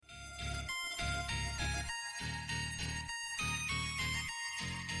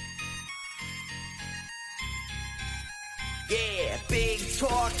Yeah, big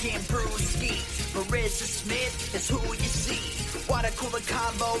talking brewskis. Marissa Smith is who you see. Water cooler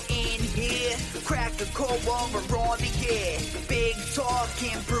combo in here. Crack a cold one, we're on the air. Big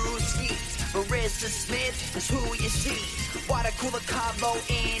talking brewskis. Marissa Smith is who you see. Water cooler combo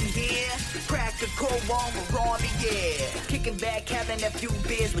in here. Crack a cold one, we're on the air. Kicking back, having a few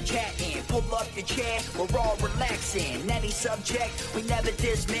beers, we're chatting. Pull up your chair, we're all relaxing. Any subject, we never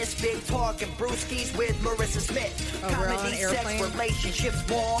dismiss. Big talking brewskis with Marissa Smith. Comedy, sex, relationships,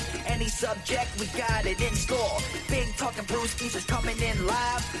 more. Any subject, we got it in store. Big talking brewskis is coming in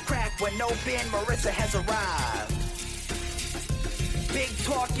live. Crack when open, Marissa has arrived. Big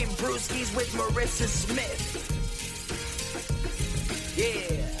talking brewskis with Marissa Smith.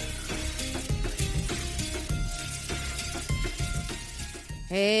 Yeah.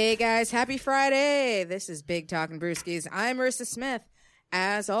 Hey guys, happy Friday. This is Big Talking Brewskis. I'm Marissa Smith.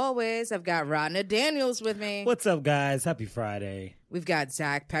 As always, I've got Rodney Daniels with me. What's up, guys? Happy Friday. We've got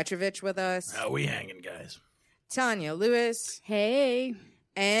Zach Petrovich with us. How we hanging, guys? Tanya Lewis. Hey.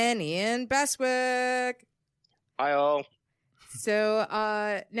 And Ian Bestwick. Hi, all. So,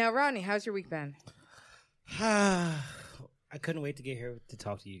 now, Rodney, how's your week been? I couldn't wait to get here to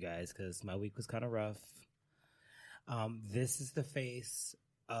talk to you guys because my week was kind of rough. This is the face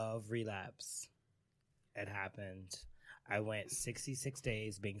of relapse. It happened. I went 66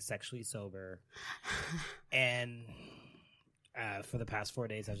 days being sexually sober. And for the past 4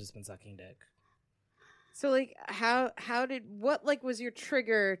 days, I've just been sucking dick. So, like, what was your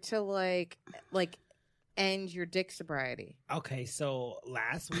trigger to, end your dick sobriety? Okay, so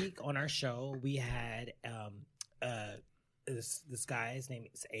last week on our show, we had this guy. His name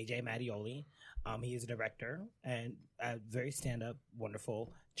is AJ Mattioli. He is a director and a very stand-up,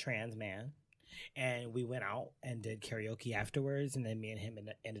 wonderful trans man. And we went out and did karaoke afterwards, and then me and him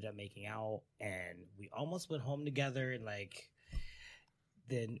ended up making out, and we almost went home together, and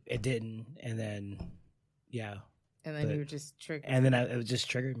then it didn't, and then yeah. And then you were just triggered. And then it just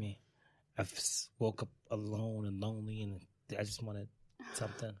triggered me. I woke up alone and lonely, and I just wanted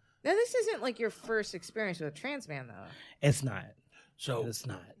something. Now, this isn't like your first experience with a trans man, though. It's not. So it's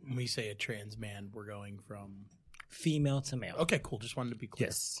not. When we say a trans man, we're going from female to male. Okay, cool. Just wanted to be clear.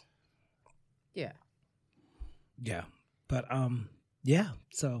 Yes. Yeah. Yeah. But yeah.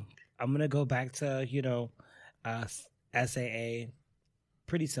 So I'm gonna go back to SAA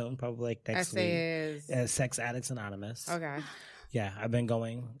pretty soon, probably like next week. is Sex Addicts Anonymous. Okay. Yeah, I've been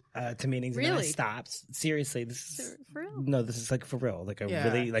going to meetings and then I stopped. Seriously, this is for real? No, this is like for real. Like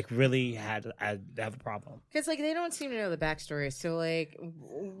I really had I have a problem. Because they don't seem to know the backstory. So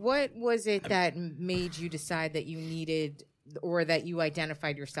what was it that made you decide that you needed or that you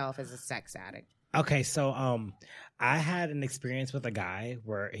identified yourself as a sex addict? Okay, so I had an experience with a guy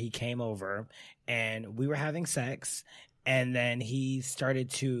where he came over and we were having sex, and then he started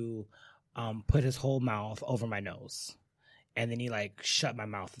to put his whole mouth over my nose. And then he shut my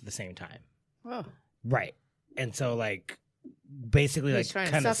mouth at the same time. Oh. Right. And so basically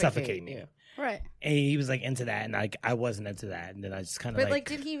kind of suffocating me. Right. And he was into that, and I wasn't into that. And then I just kind of But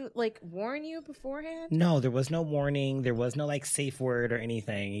did he warn you beforehand? No, there was no warning. There was no safe word or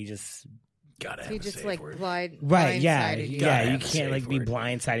anything. He just gotta have a safe word. Right, yeah. You. Yeah, you can't be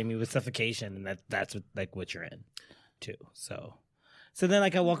blindsiding me with suffocation, and that's what you're in too. So then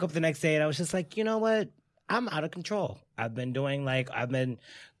I woke up the next day and I was just you know what? I'm out of control. I've been doing I've been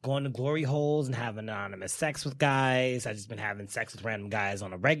going to glory holes and having anonymous sex with guys. I've just been having sex with random guys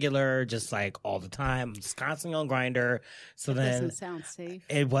on a regular, just all the time. I'm just constantly on Grindr. So that then doesn't sound safe.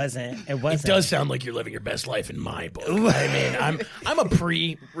 It wasn't. It does sound like you're living your best life in my book. I mean, I'm a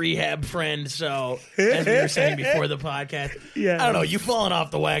pre-rehab friend, so as we were saying before the podcast, I don't know, you falling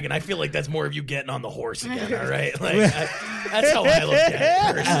off the wagon. I feel like that's more of you getting on the horse again. All right, that's how I look at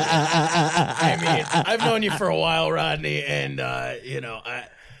it personally. I mean, I've known you for a while, Rodney, and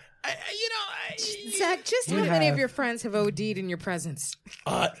Zach, just how many of your friends have OD'd in your presence?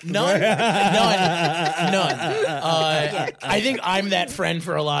 None. I think I'm that friend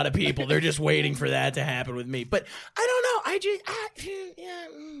for a lot of people. They're just waiting for that to happen with me. But I don't know.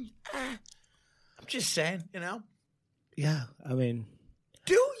 I'm just saying, Yeah, I mean,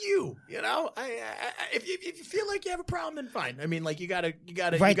 do you? If you feel like you have a problem, then fine. I mean, you gotta.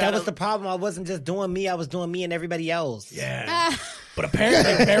 Right, that was the problem. I wasn't just doing me. I was doing me and everybody else. Yeah. But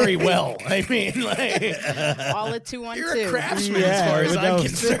apparently very well. I mean, all at 212. You're a craftsman as far as I'm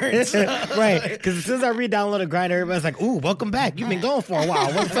concerned. So. Right, because as soon as I re-downloaded Grindr, everybody's like, "Ooh, welcome back. You've been going for a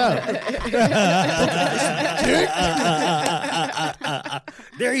while. What's up?"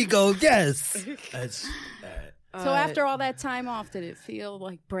 There you go. Yes. So after all that time off, did it feel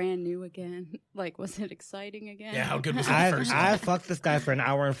like brand new again? Like, was it exciting again? Yeah, how good was it the first I time? fucked this guy for an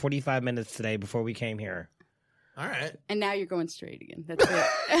hour and 45 minutes today before we came here. All right. And now you're going straight again. That's it.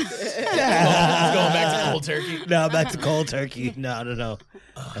 Going back to cold turkey. No, back to cold turkey. No.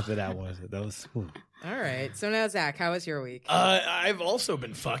 After that was. Whew. All right. So now, Zach, how was your week? I've also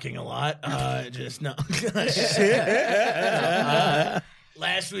been fucking a lot. Just no.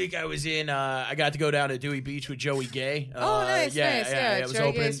 Last week I was in. I got to go down to Dewey Beach with Joey Gay. Nice. Yeah, it was Joey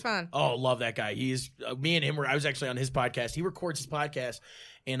open. Gay's fun. Oh, love that guy. He's me and him were. I was actually on his podcast. He records his podcast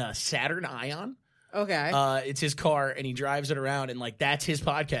in a Saturn Ion. Okay. It's his car, and he drives it around, and like that's his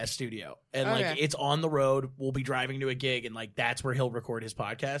podcast studio, and like Okay. it's on the road. We'll be driving to a gig, and like that's where he'll record his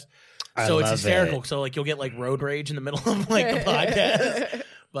podcast. I So it's love hysterical. it. So like you'll get like road rage in the middle of like the podcast.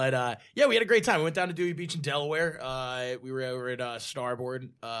 But yeah, we had a great time. We went down to Dewey Beach in Delaware. We were over at Starboard,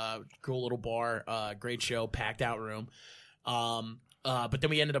 cool little bar, great show, packed out room. But then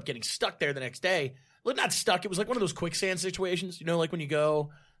we ended up getting stuck there the next day. Well, not stuck. It was like one of those quicksand situations, you know, like when you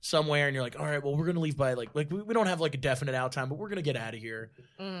go somewhere and you're like, all right, well, we're gonna leave by like we don't have like a definite out time, but we're gonna get out of here.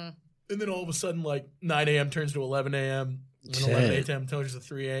 Mm. And then all of a sudden, like 9 a.m. turns to 11 a.m. And 11 a.m. turns to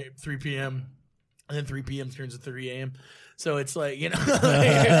 3 p.m. And then 3 p.m. turns to 3 a.m. So it's like, you know,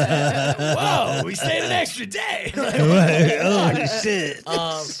 whoa, we stayed an extra day. Oh shit!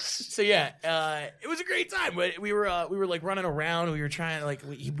 So yeah, it was a great time. But we were like running around. We were trying like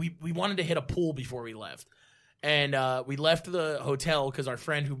we wanted to hit a pool before we left, and we left the hotel because our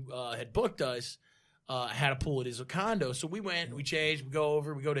friend who had booked us had a pool at his condo. So we went, we changed, we go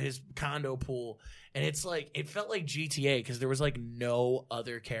to his condo pool. And it's like, it felt like GTA because there was like no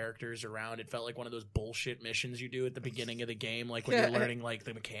other characters around. It felt like one of those bullshit missions you do at the beginning of the game, like when you're learning like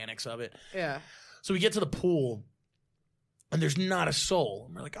the mechanics of it. Yeah. So we get to the pool and there's not a soul.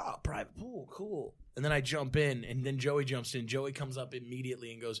 And we're like, oh, private pool, cool. And then I jump in and then Joey jumps in. Joey comes up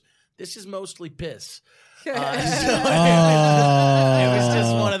immediately and goes, this is mostly piss. So it was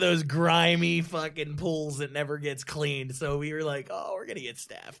just one of those grimy fucking pools that never gets cleaned. So we were like, oh, we're going to get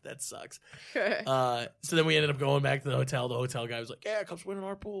staffed. That sucks. So then we ended up going back to the hotel. The hotel guy was like, yeah, come swim in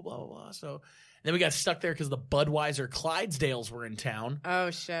our pool, blah, blah, blah. So then we got stuck there because the Budweiser Clydesdales were in town. Oh,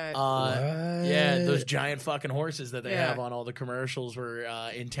 shit. Yeah, those giant fucking horses that they have on all the commercials were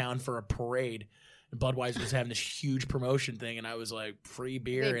in town for a parade. Budweiser was having this huge promotion thing, and I was like, free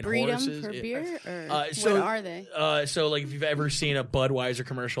beer They and breed horses. them for beer? Or what are they? So like if you've ever seen a Budweiser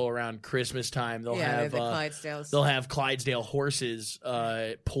commercial around Christmas time, they'll have the Clydesdales. they'll have Clydesdale horses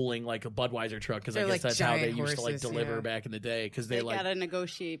pulling like a Budweiser truck because I They're guess like that's how they giant used to like horses, deliver yeah. back in the day because They like gotta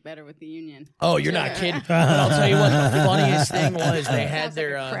negotiate better with the union. oh you're not kidding. But I'll tell you what the funniest thing was they had Sounds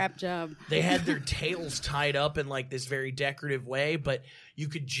their like a crap job. they had their tails tied up in like this very decorative way, but you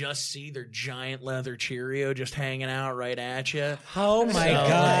could just see their giant leather Cheerio just hanging out right at you. Oh my So,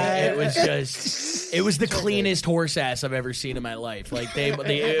 god! it was the cleanest horse ass I've ever seen in my life. Like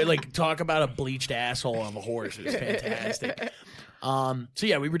they like talk about a bleached asshole of a horse. It was fantastic. So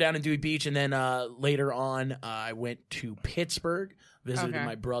yeah, we were down in Dewey Beach, and then later on, I went to Pittsburgh, visited Okay.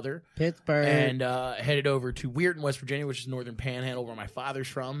 my brother, Pittsburgh. and headed over to Weirton, West Virginia, which is northern Panhandle, where my father's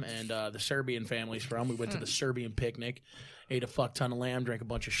from, and the Serbian family's from. We went to the Serbian picnic, ate a fuck ton of lamb, drank a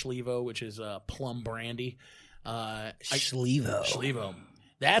bunch of Schlevo, which is plum brandy. Schlevo.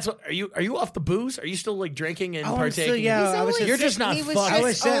 That's what, are you off the booze? Are you still like drinking and Oh, I'm partaking? still, yeah, I was You're just, just not he was fucked. I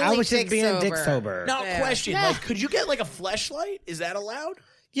was only just being dick sober. Now, Yeah. question: like, could you get like a fleshlight? Is that allowed?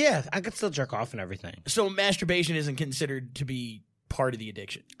 Yeah, I could still jerk off and everything. So masturbation isn't considered to be part of the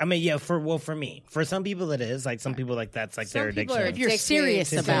addiction. I mean, yeah, for me, for some people it is. Like some people, like that's like Some their people addiction. are If you're addicted serious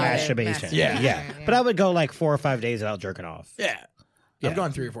to about it. masturbation. Yeah. yeah. But I would go like 4 or 5 days without jerking off. Yeah. Yeah. I've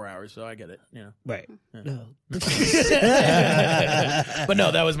gone 3 or 4 hours, so I get it. You know. Right. No. But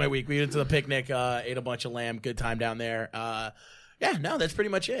no, that was my week. We went to the picnic, ate a bunch of lamb, good time down there. Yeah, no, that's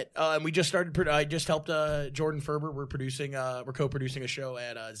pretty much it. And we just started. I just helped Jordan Ferber. We're co-producing a show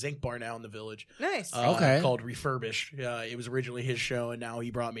at Zinc Bar now in the Village. Nice. Okay. Called Refurbish. It was originally his show, and now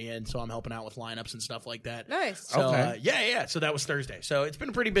he brought me in, so I'm helping out with lineups and stuff like that. Nice. So, Okay. yeah. So that was Thursday. So it's been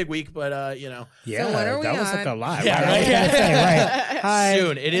a pretty big week, but you know, Yeah, when are we that was on? like a lot. Yeah, right? right. I was gonna say, right. Hi.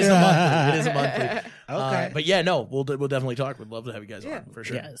 soon. It is a monthly. It is a monthly. Okay. But yeah, no, we'll definitely talk. We'd love to have you guys Yeah. on for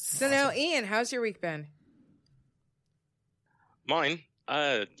sure. Yes. So now, Ian, how's your week been? Mine?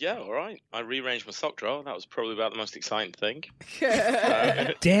 Yeah, all right. I rearranged my sock drawer. That was probably about the most exciting thing.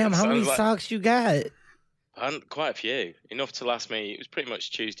 Damn, how Sounds many like- socks you got? Quite a few. Enough to last me. It was pretty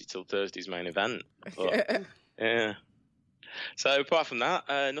much Tuesday till Thursday's main event. But, yeah. So apart from that,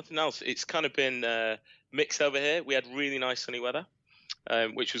 nothing else. It's kind of been mixed over here. We had really nice sunny weather.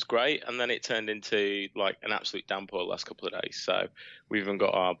 which was great. And then it turned into like an absolute downpour the last couple of days. So we've even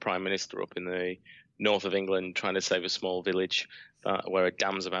got our Prime Minister up in the north of England trying to save a small village where a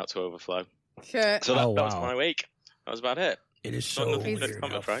dam's about to overflow. Sure. So that was my week. That was about it. It is so Nothing weird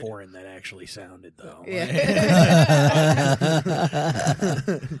I'm how afraid. foreign that actually sounded, though. Yeah.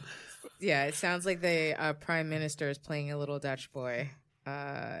 Yeah, it sounds like the Prime Minister is playing a little Dutch boy.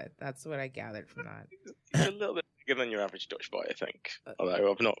 That's what I gathered from that. He's a little bit bigger than your average Dutch boy, I think.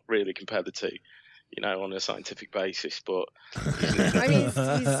 Although I've not really compared the two, on a scientific basis. But I mean, he's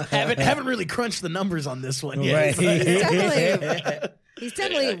Haven't really crunched the numbers on this one yet. definitely he's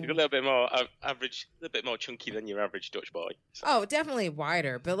a little bit more average, a little bit more chunky than your average Dutch boy. So. Oh, definitely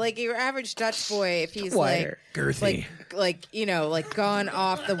wider. But like your average Dutch boy, if he's Wider. Girthy. like gone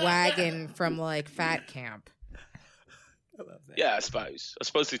off the wagon from like fat camp. Yeah, I suppose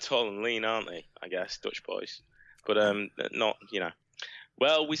they're tall and lean, aren't they? I guess Dutch boys, but not.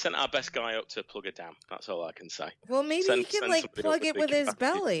 Well, we sent our best guy up to plug a dam. That's all I can say. Well, maybe he can like somebody plug up it with with his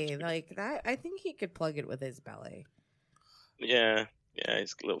capacity. belly, like that. I think he could plug it with his belly. Yeah,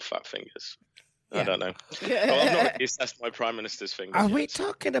 he's little fat fingers. I Yeah. don't know. Well, I've not really assessed my Prime Minister's fingers. Are we yet, so-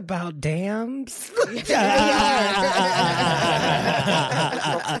 talking about dams?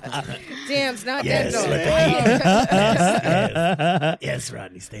 Dams, not Yes. dental. Yes,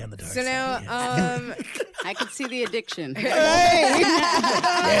 Rodney, stay on the dark So side. now, I could see the addiction.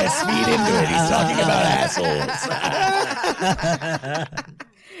 Yes, feed into it. He's talking about assholes.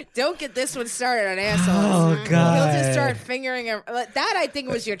 don't get this one started on assholes. Oh, God. He'll just start fingering him. That I think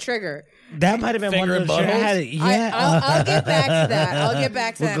was your trigger. That might have been Finger one of those. and I had it. Yeah, I'll get back to that. I'll get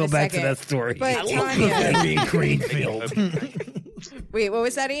back to we'll that go in a back second. to that story. But I love Tanya, Henry Greenfield. wait, what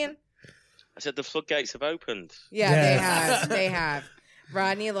was that, Ian? I said the floodgates have opened. Yeah, Yes. they have.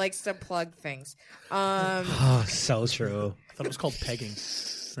 Rodney likes to plug things. Oh, so true. I thought it was called pegging.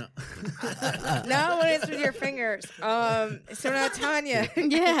 No. No, when it's with your fingers. So now, Tanya,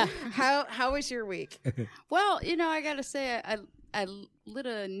 Yeah. how was your week? Well, I gotta say, I lit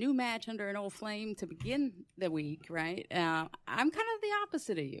a new match under an old flame to begin the week, right? I'm kind of the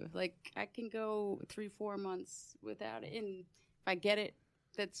opposite of you. Like, I can go 3-4 months without it, and if I get it,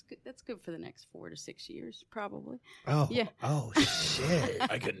 that's good for the next 4 to 6 years, probably. Oh, Yeah. Oh shit.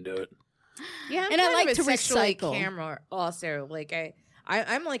 I couldn't do it. Yeah, I'm And I kind like of a to sexually recycle. camera also. Like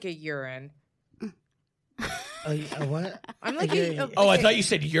I'm like a urine. What? I'm like Yeah, a Oh, I thought you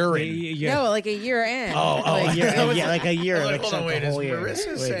said urine. no, like a year in. Oh, Like, Like a year. Like Hold on, a wait. Is whole year. Marissa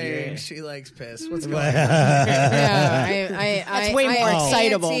Wait, saying yeah. she likes piss? What's going on? no, That's way more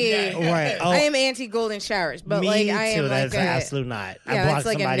excitable. Right. Oh, I am anti golden showers, but me like I am too. like That's a absolute not. I yeah, blocked that's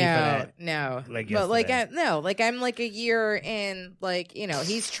like a somebody for no, that. no. Like but like yesterday. I'm like a year in. Like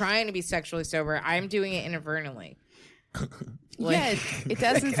he's trying to be sexually sober. I'm doing it inadvertently. Like- Yeah, it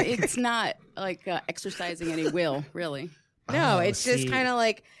doesn't. It's not like exercising any will, really. No, Oh, it's just see. kind of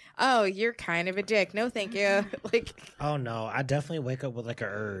like, oh, you're kind of a dick. No, thank you. Like, Oh no, I definitely wake up with like an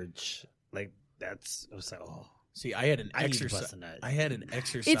urge. Like that's. It was like, oh, See, I had an I need to exercise. bust a nut. I had an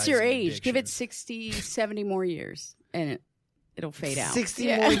exercise. It's your age. addiction. Give it 60, 70 more years, and it'll fade out. 60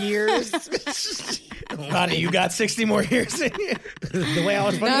 Yeah. more years. Rodney, you got 60 more years in you. The way I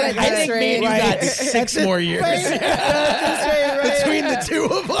was Not fucking. at I this think me rate. and you got Right. 6 more years. Between the two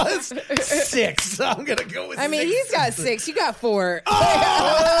of us, 6. So I'm going to go with I mean, 6. he's got 6. You got 4.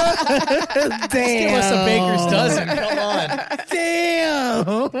 Damn. Give us a baker's dozen. Come on. Damn.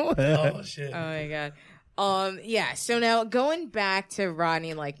 Oh, shit. Oh my god. Yeah. So now going back to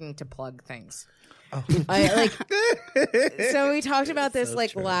Rodney liking to plug things. So we talked about this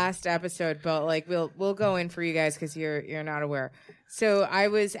last episode, but like we'll go in for you guys because you're not aware. So I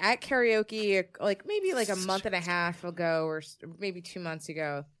was at karaoke maybe a month and a half ago or maybe 2 months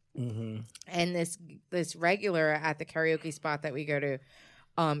ago, and this regular at the karaoke spot that we go to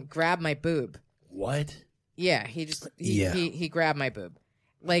grabbed my boob. What? Yeah, he grabbed my boob.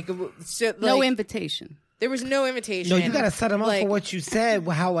 No invitation. There was no invitation. No, you gotta set him up Like- for what you said,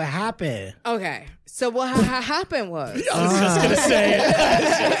 how it happened. Okay, so what happened was I was just going to say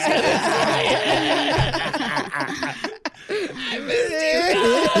it.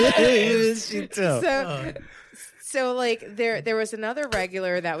 so there was another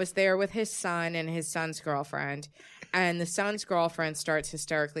regular that was there with his son and his son's girlfriend, and the son's girlfriend starts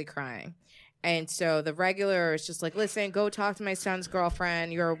hysterically crying. And so the regular is just like, listen, go talk to my son's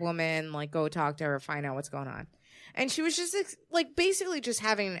girlfriend. You're a woman. Like, go talk to her, find out what's going on. And she was just basically just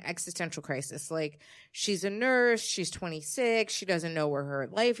having an existential crisis. Like, she's a nurse. She's 26. She doesn't know where her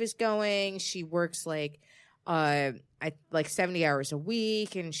life is going. She works like 70 hours a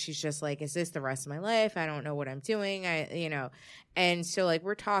week, and she's just like, is this the rest of my life? I don't know what I'm doing. And so like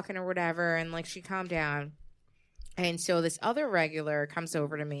we're talking or whatever, and like she calmed down. And so this other regular comes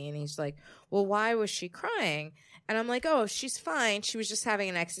over to me and he's like, well, why was she crying? And I'm like, oh, she's fine. She was just having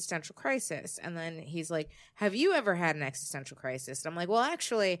an existential crisis. And then he's like, have you ever had an existential crisis? And I'm like, well,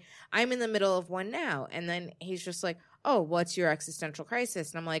 actually, I'm in the middle of one now. And then he's just like, oh, what's your existential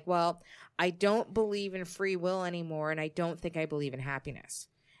crisis? And I'm like, well, I don't believe in free will anymore, and I don't think I believe in happiness.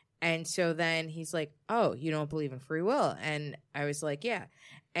 And so then he's like, oh, you don't believe in free will? And I was like, yeah.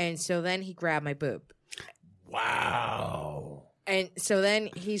 And so then he grabbed my boob. Wow. And so then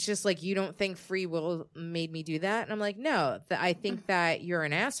he's just like, you don't think free will made me do that? And I'm like, no, I think that you're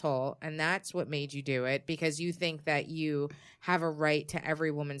an asshole, and that's what made you do it, because you think that you have a right to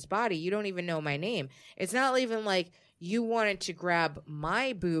every woman's body. You don't even know my name. It's not even like you wanted to grab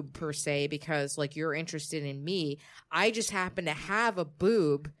my boob per se because like you're interested in me. I just happen to have a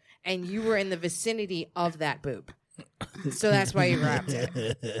boob, and you were in the vicinity of that boob. So that's why you grabbed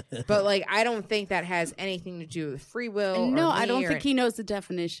it. But like, I don't think that has anything to do with free will. No, or me I don't or think he knows the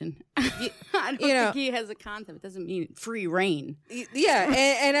definition. I don't think he has a concept. It doesn't mean free reign. Yeah,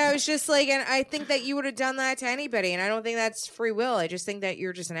 and I was just like, and I think that you would have done that to anybody, and I don't think that's free will. I just think that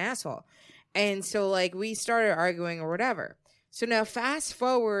you're just an asshole. And so like we started arguing or whatever. So now fast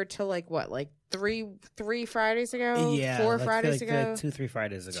forward to like what, like three Fridays ago? Yeah. 4 like, Fridays like ago? 2-3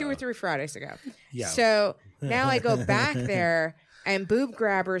 Fridays ago. 2 or 3 Fridays ago. Yeah. So now I go back there, and boob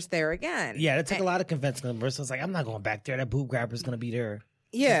grabber's there again. Yeah, it took a lot of convincing. Marissa was like, I'm not going back there. That boob grabber's going to be there.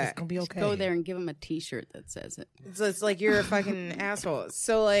 Yeah. It's going to be okay. Go there and give him a T-shirt that says it. So it's like, you're a fucking asshole.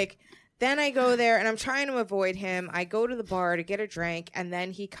 So like, then I go there and I'm trying to avoid him. I go to the bar to get a drink, and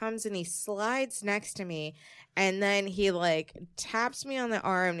then he comes and he slides next to me, and then he like taps me on the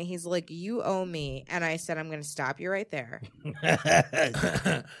arm and he's like, you owe me. And I said, I'm going to stop you right there.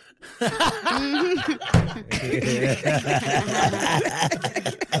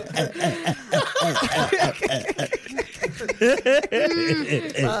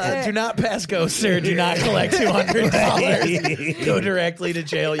 Do not pass go, sir. Do not collect $200. Go directly to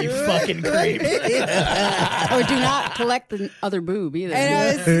jail, you fucking creep. Or do not collect the other boob either. And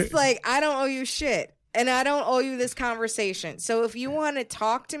I was just like, I don't owe you shit. And I don't owe you this conversation. So if you want to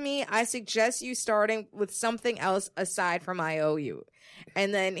talk to me, I suggest you starting with something else aside from I owe you.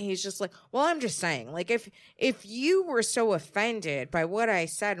 And then he's just like, well, I'm just saying, like, if you were so offended by what I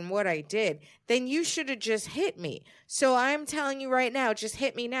said and what I did, then you should have just hit me. So I'm telling you right now, just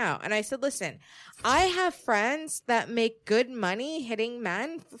hit me now. And I said, listen, I have friends that make good money hitting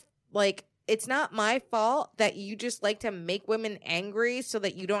men. Like, it's not my fault that you just like to make women angry so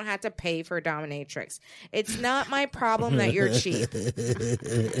that you don't have to pay for a dominatrix. It's not my problem that you're cheap.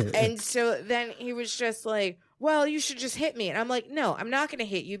 And so then he was just like, well, you should just hit me. And I'm like, no, I'm not going to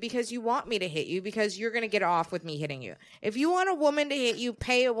hit you because you want me to hit you because you're going to get off with me hitting you. If you want a woman to hit you,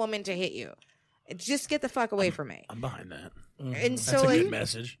 pay a woman to hit you. Just get the fuck away from me. I'm behind that. And That's so a like, good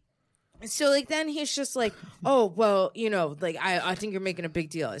message. so like then he's just like, oh, well, you know, like I think you're making a big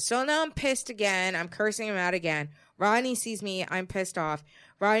deal. So now I'm pissed again. I'm cursing him out again. Rodney sees me. I'm pissed off.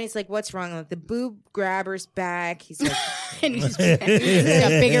 Rodney's like, what's wrong? Like, the boob grabber's back. He's like, And he's got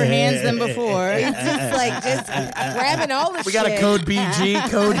bigger hands than before. he's just like, just grabbing all the shit. We got a code BG,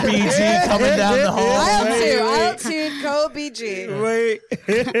 code BG coming down the hall. I'll tune code BG. Wait.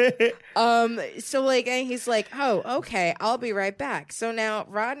 So like, and he's like, oh, okay, I'll be right back. So now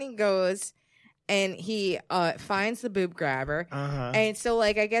Rodney goes and he finds the boob grabber. And so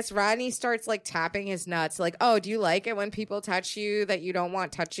like, I guess Rodney starts like tapping his nuts. Like, oh, do you like it when people touch you that you don't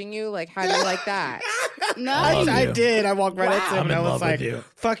want touching you? Like, how do you like that? No, I did. I walked right up to him I'm and I in was love like, with you.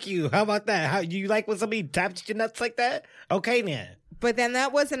 fuck you. How about that? How you like when somebody taps your nuts like that? Okay, then. But then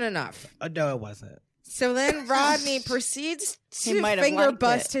that wasn't enough. No, it wasn't. So then Rodney proceeds He to might have finger liked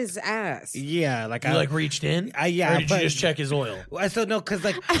bust it. his ass. Yeah, like You like reached in? yeah, Or did you but- just check his oil? I said no, because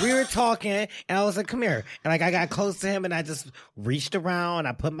like we were talking, and I was like, "Come here," and like I got close to him, and I just reached around,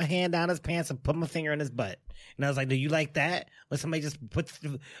 I put my hand down his pants, and put my finger in his butt, and I was like, "Do you like that?" When somebody just puts,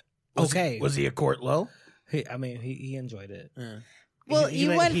 okay, Was he a court low? he enjoyed it. Well, He you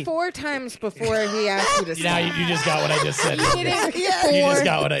let- went he- 4 times before he asked you to stop. Now you just got what I just said. He did it You just four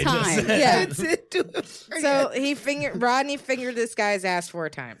got what I just times. said. Yeah. So Rodney fingered this guy's ass 4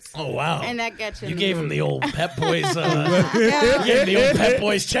 times. Oh, wow. And that gets you. You in gave the him mood. the old Pep Boys. You gave him the old Pep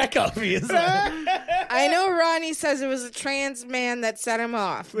Boys checkup. He is like, I know Rodney says it was a trans man that set him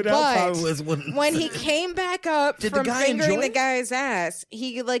off, But but that probably was when he came back up Did the from guy fingering enjoy the it? guy's ass,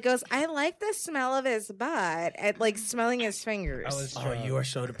 he like goes, "I like the smell of his butt," at like smelling his fingers. I was oh, you are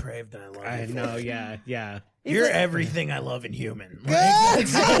so depraved, and I love I you. know, yeah. You're everything I love in human.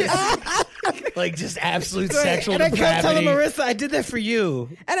 Like just absolute sexual and depravity. I kept telling Marissa, I did that for you.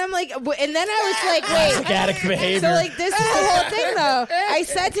 And I'm like, and then I was like, wait. Addict behavior. So like this is the whole thing though. I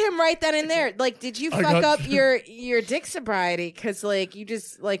said to him right then and there, like, did you fuck up your dick sobriety? Because like you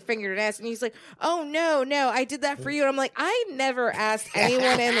just like fingered an ass, and he's like, oh no, I did that for you. And I'm like, I never asked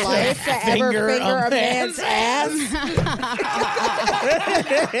anyone in life to ever finger a man's ass.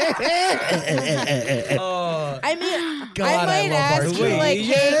 I mean, God, I might ask you like,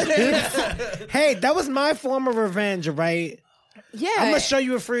 hey, Hey, that was my form of revenge, right? yeah, I'm gonna show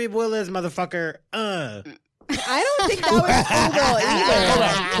you what free will is, motherfucker. I don't think that was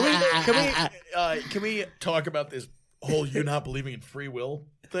free will either. Can we talk about this whole you not believing in free will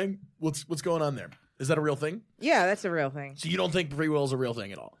thing? What's going on there? Is that a real thing? Yeah, that's a real thing. So you don't think free will is a real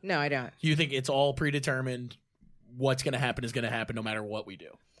thing at all? No, I don't. You think it's all predetermined? What's going to happen is going to happen no matter what we do.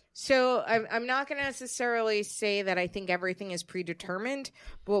 So I'm not going to necessarily say that I think everything is predetermined,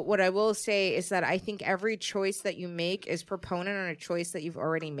 but what I will say is that I think every choice that you make is proponent on a choice that you've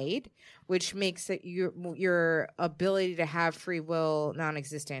already made, which makes it your ability to have free will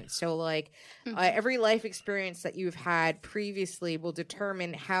non-existent. So like every life experience that you've had previously will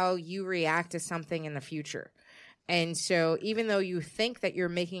determine how you react to something in the future. And so even though you think that you're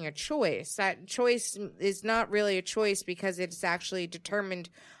making a choice, that choice is not really a choice because it's actually determined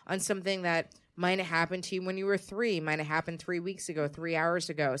on something that might have happened to you when you were 3, might have happened 3 weeks ago, 3 hours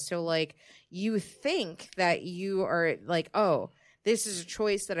ago. So like you think that you are like, oh, this is a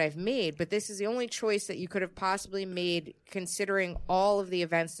choice that I've made, but this is the only choice that you could have possibly made considering all of the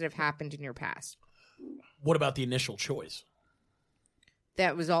events that have happened in your past. What about the initial choice?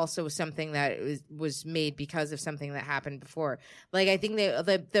 That was also something that was made because of something that happened before. Like I think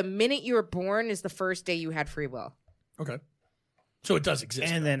the minute you were born is the first day you had free will. Okay. So it does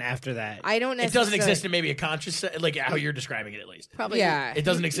exist. And then after that, I don't it necessarily. doesn't exist in maybe a conscious, like how you're describing it at least. Probably. Yeah. It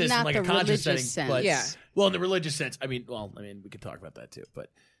doesn't exist in Not like a the conscious setting. religious sense. But, Yeah. Well, in the religious sense, I mean, we could talk about that too. But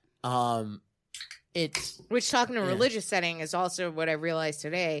it's. Which talking to a religious setting is also what I realized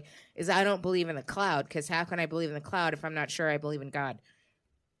today is I don't believe in the cloud because how can I believe in the cloud if I'm not sure I believe in God?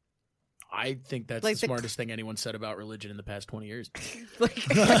 I think that's Like the the- smartest thing anyone said about religion in the past 20 years. Like,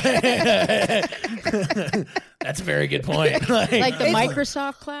 That's a very good point. Like the It's-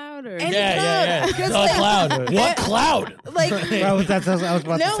 Microsoft cloud, or Any yeah. cloud. 'Cause, The like- cloud. What cloud? like I was about no,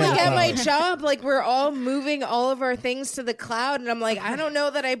 to say like that. at my job, like we're all moving all of our things to the cloud, and I'm like, I don't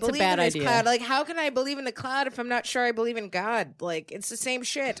know that I believe in bad this idea. cloud. Like, how can I believe in the cloud if I'm not sure I believe in God? Like, it's the same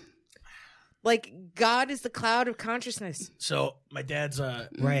shit. Like, God is the cloud of consciousness. So my dad's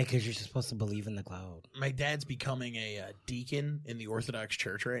Right, because you're supposed to believe in the cloud. my dad's becoming a deacon in the Orthodox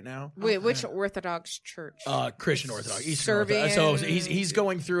Church right now. Wait, which Orthodox church? Christian Orthodox, Eastern Serbian- Orthodox. So he's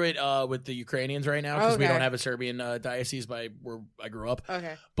going through it with the Ukrainians right now because we Okay. don't have a Serbian diocese by where I grew up.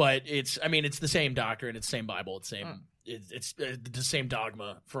 Okay. But it's the same doctrine, it's the same Bible, it's the same. It's the same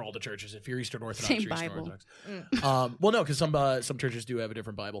dogma for all the churches. If you're Eastern Orthodox, Same you're Eastern Bible. Orthodox. Well, no, because some churches do have a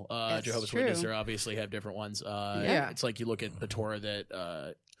different Bible. That's Jehovah's true. Witnesses obviously have different ones. Yeah. It's like you look at the Torah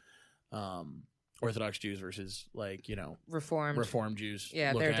that Orthodox Jews versus Reformed Jews.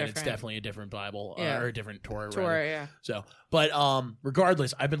 Yeah, look they're at. It's different. definitely a different Bible Yeah. or a different Torah. Torah, rather. yeah. So, but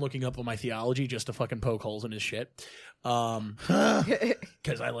regardless, I've been looking up on my theology just to fucking poke holes in his shit.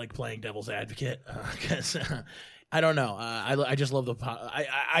 Because I like playing devil's advocate. Because I don't know. I just love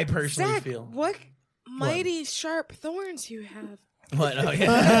I personally Zach, feel. what mighty sharp thorns you have. What? Oh,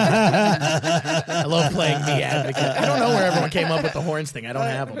 yeah. I love playing the advocate. I don't know where everyone came up with the horns thing. I don't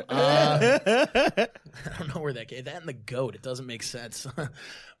have them. I don't know where that came. That and the goat. It doesn't make sense.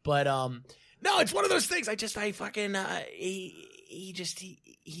 But no, it's one of those things. I fucking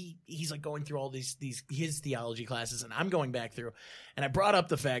he's like going through all these his theology classes, and I'm going back through, and I brought up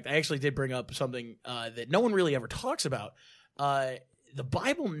the fact. I actually did bring up something that no one really ever talks about. The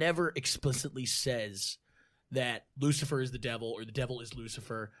Bible never explicitly says that Lucifer is the devil or the devil is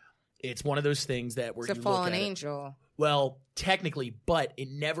Lucifer. It's one of those things that where It's a you fallen look at it- angel. Well, technically, but it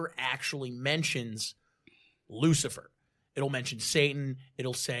never actually mentions Lucifer. It'll mention Satan.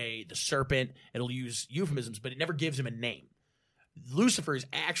 It'll say the serpent. It'll use euphemisms, but it never gives him a name. Lucifer is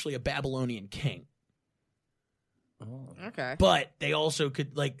actually a Babylonian king. Okay. But they also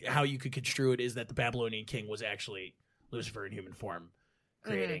could, like, how you could construe it is that the Babylonian king was actually Lucifer in human form,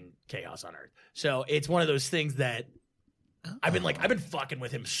 creating chaos on earth. So it's one of those things that I've been fucking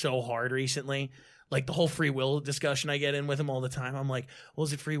with him so hard recently. Like the whole free will discussion I get in with him all the time. I'm like, well,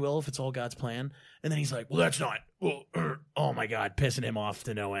 is it free will if it's all God's plan? And then he's like, well, that's not. Well, oh my God, pissing him off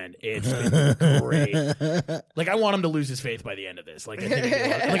to no end. It's been great. Like I want him to lose his faith by the end of this. Like I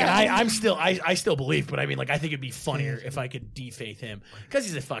think I still believe, but I mean, like I think it'd be funnier if I could defaith him because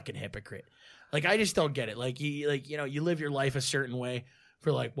he's a fucking hypocrite. Like I just don't get it. Like you live your life a certain way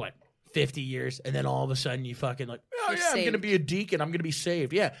for like what? 50 years, and then all of a sudden you fucking like, oh yeah, I'm gonna be a deacon, I'm gonna be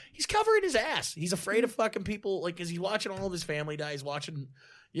saved. Yeah, he's covering his ass. He's afraid of fucking people, like, because he's watching all of his family die. He's watching,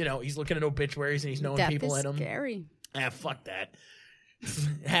 he's looking at obituaries and he's knowing people in them. Scary. Fuck that.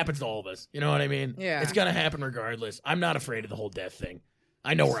 It happens to all of us. You know what I mean? Yeah. It's gonna happen regardless. I'm not afraid of the whole death thing.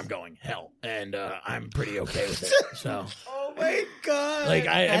 I know where I'm going, hell, and I'm pretty okay with it. So. Oh my God! Like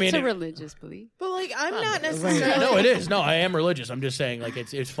I mean, a religious belief. But like, I'm not necessarily. No, it is. No, I am religious. I'm just saying, like,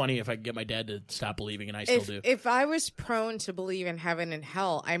 it's funny if I can get my dad to stop believing, and I still do. If I was prone to believe in heaven and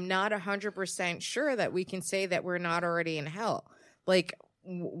hell, I'm not 100% sure that we can say that we're not already in hell. Like,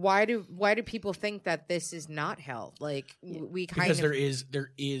 why do people think that this is not hell? Like, we kind because of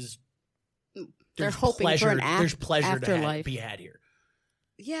there is. They're hoping pleasure, for an there's pleasure afterlife. to be had here.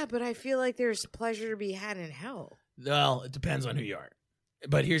 Yeah, but I feel like there's pleasure to be had in hell. Well, it depends on who you are.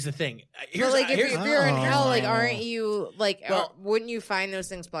 But here's the thing. But like, if you're in hell, like, aren't you like? Well, wouldn't you find those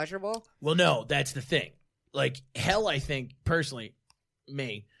things pleasurable? Well, no, that's the thing. Like hell, I think personally,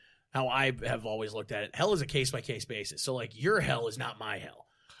 how I have always looked at it, hell is a case by case basis. So like, your hell is not my hell,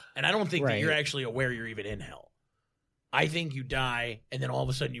 and I don't think that you're actually aware you're even in hell. I think you die, and then all of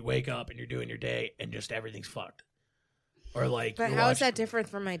a sudden you wake up and you're doing your day, and just everything's fucked. Or like, but how is that different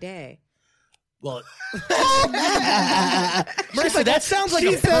from my day? Well, Marissa, that sounds like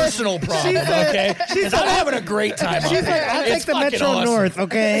a personal problem, okay? Because I'm having a great time. She's like, I'll take the Metro awesome. North,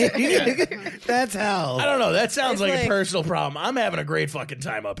 okay? That's hell. I don't know. That sounds like a personal problem. I'm having a great fucking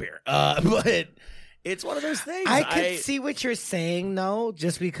time up here. But it's one of those things. I can see what you're saying, though,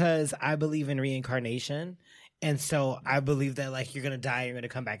 just because I believe in reincarnation. And so I believe that, like, you're going to die, you're going to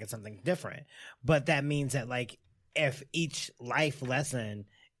come back as something different. But that means that, like, if each life lesson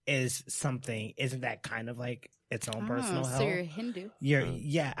is something, isn't that kind of like its own personal hell? So you're Hindu.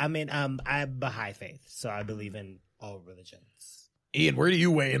 Yeah, I mean, I'm Baha'i faith, so I believe in all religions. Ian, where do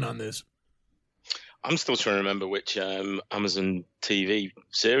you weigh in on this? I'm still trying to remember which Amazon TV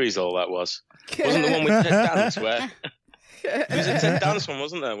series all that was. Wasn't the one with Ted Dance where... It was a Ted Dance one,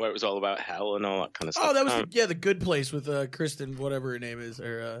 wasn't there, where it was all about hell and all that kind of stuff? Oh, that was the Good Place with Kristen, whatever her name is,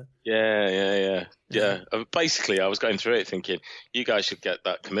 or Yeah. Basically, I was going through it thinking, you guys should get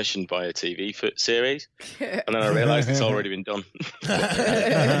that commissioned by a TV series, and then I realised it's already been done.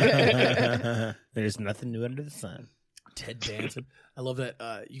 There's nothing new under the sun. Ted Danson. I love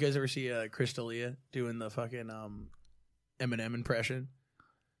that. You guys ever see Chris D'Elia doing the fucking Eminem impression?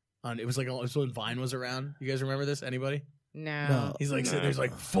 It was when Vine was around. You guys remember this? Anybody? No. He's like sitting there's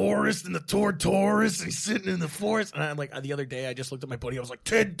like forest and the Taurus, and he's sitting in the forest. And I'm like, the other day I just looked at my buddy. I was like,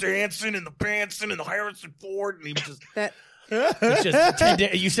 Ted Danson and the Banson and the Harrison Ford, and he was just that. It's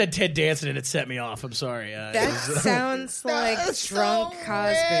just you said Ted Danson and it set me off. I'm sorry. That sounds like drunk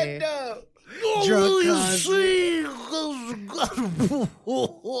Cosby. Drunk Cosby.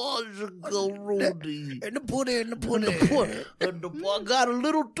 And the pudding. I got a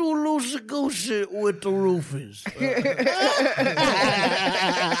little too loose to go sit with the Rufus.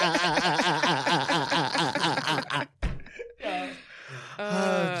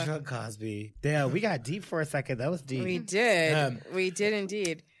 Drunk Cosby. Damn, we got deep for a second. That was deep. We did. We did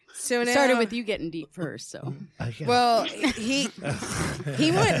indeed. So now, Started with you getting deep first, so. Well, he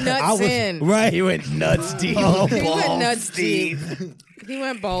went nuts in. Right. He went nuts deep. He went nuts deep. He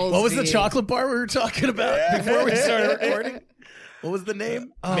went balls What was deep. the chocolate bar we were talking about before we started recording? What was the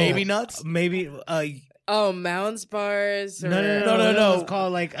name? Maybe Nuts? Maybe. Mounds bars? Or... No. It's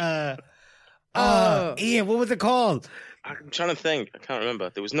called like. Ian, what was it called? I'm trying to think. I can't remember.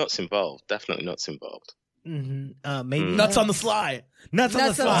 There was nuts involved. Definitely nuts involved. Mm-hmm. Maybe Nuts on the Sly. Nuts on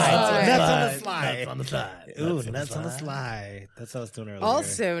the slide. Nuts on the slide. Ooh, nuts on the slide. That's what I was doing earlier.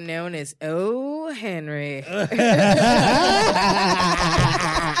 Also known as O. Henry. Oh,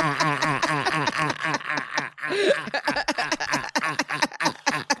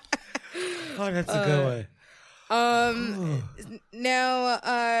 that's a good one. Now,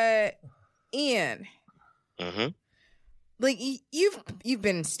 Ian. Mm-hmm. Like you've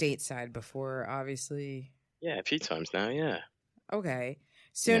been stateside before, obviously. Yeah, a few times now. Yeah. Okay.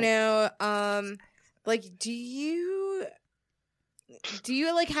 So now, like, do you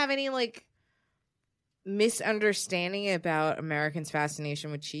like have any like misunderstanding about Americans'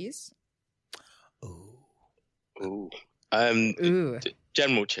 fascination with cheese? Ooh. Ooh.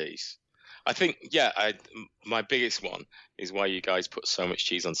 General cheese. I think, my biggest one is why you guys put so much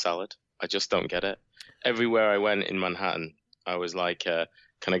cheese on salad. I just don't get it. Everywhere I went in Manhattan, I was like, can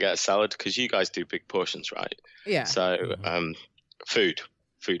I get a salad? Because you guys do big portions, right? Yeah. So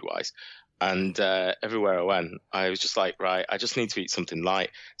food-wise. And everywhere I went, I was just like, right, I just need to eat something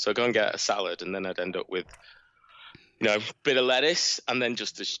light. So I go and get a salad, and then I'd end up with, a bit of lettuce and then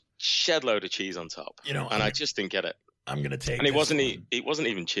just a shed load of cheese on top. And I just didn't get it. I'm gonna take. And it wasn't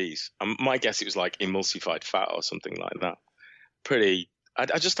even cheese. My guess, it was like emulsified fat or something like that.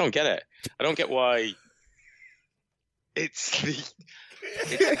 I just don't get it. I don't get why it's a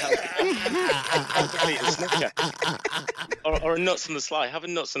Snicker. or a nuts on the sly. Have a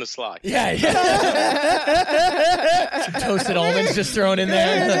nuts on a sly. Yeah. Some toasted almonds just thrown in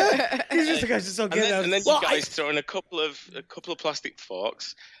there. And then you guys throw in a couple of plastic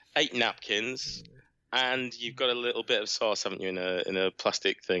forks, 8 napkins, and you've got a little bit of sauce, haven't you, in a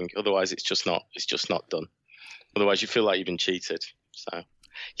plastic thing? Otherwise, it's just not done. Otherwise, you feel like you've been cheated. So,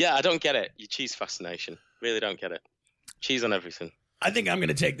 yeah, I don't get it. Your cheese fascination. Really don't get it. Cheese on everything. I think I'm going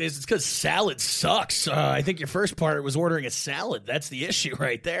to take this. It's because salad sucks. I think your first part was ordering a salad. That's the issue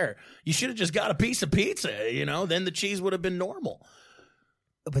right there. You should have just got a piece of pizza, then the cheese would have been normal.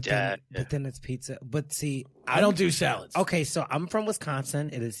 But then it's pizza. But see, I don't do salads. Okay, so I'm from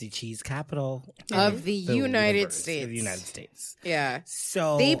Wisconsin. It is the cheese capital of the United States. Of the United States. Yeah.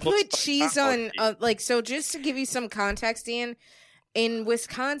 So they put cheese on, so just to give you some context, Ian, in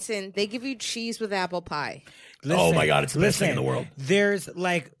Wisconsin, they give you cheese with apple pie. Oh my God, it's the best thing in the world. There's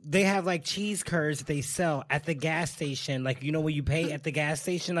they have cheese curds that they sell at the gas station. Where you pay at the gas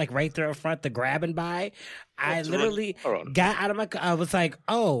station, right there up front, the grab and buy. I literally got out of my car. I was like,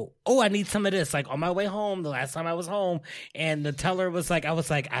 oh, I need some of this. On my way home, the last time I was home, and the teller was like,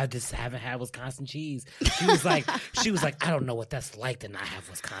 I just haven't had Wisconsin cheese. She was like, I don't know what that's like to not have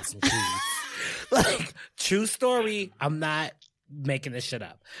Wisconsin cheese. True story. I'm not making this shit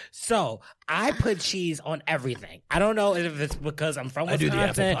up. So I put cheese on everything. I don't know if it's because I'm from Wisconsin, I do the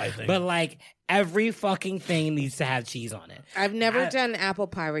apple pie thing. But every fucking thing needs to have cheese on it. I've never done apple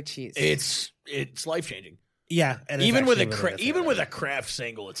pie with cheese. It's life changing. Yeah, and even with a Kraft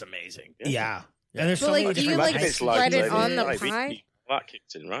single, it's amazing. Yeah. And there's but so many do you different spread it on the pie? That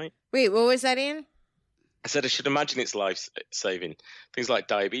kicked in, right? Wait, what was that, Ian? I said I should imagine it's life-saving. Things like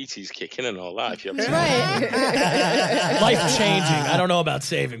diabetes kick in and all that. If you have Right. Life-changing. I don't know about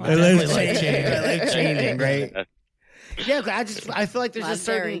saving, but definitely life-changing. Life-changing, right? Yeah, I feel like there's just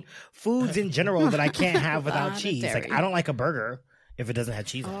certain foods in general that I can't have without cheese. I don't like a burger if it doesn't have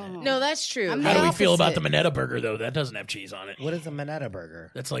cheese on it. No, that's true. How do we feel about the Minetta burger, though? That doesn't have cheese on it. What is a Minetta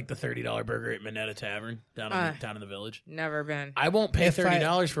burger? That's like the $30 burger at Minetta Tavern down in the village. Never been. I won't pay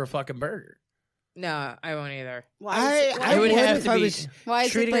 $30 for a fucking burger. No, I won't either. I would have to be. Why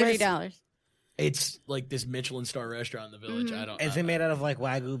is it $30? It's like this Michelin star restaurant in the village. Mm-hmm. Is it made out of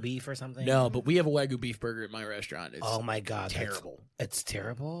Wagyu beef or something? No, but we have a Wagyu beef burger at my restaurant. It's oh my God, terrible. It's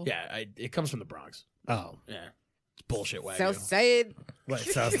terrible. Yeah, it comes from the Bronx. Oh yeah, it's bullshit Wagyu. So sad. What?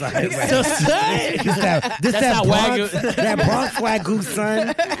 So sad. So sad. This that Bronx, Wagyu. That Bronx Wagyu,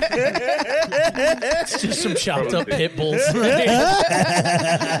 son. It's just some chopped up pit bulls.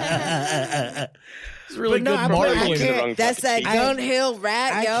 It's really good marketing. That's that downhill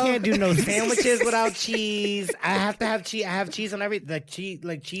rat, I yo. can't do no sandwiches without cheese. I have to have cheese. I have cheese on everything,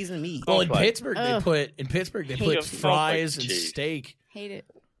 cheese and meat. Well, in Pittsburgh they put fries and steak. Hate it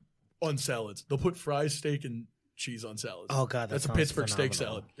on salads. They'll put fries, steak, and cheese on salads. Oh God, that's a Pittsburgh steak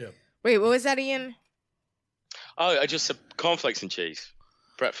salad. Yeah. Wait, what was that, Ian? Oh, I just said cornflakes and cheese.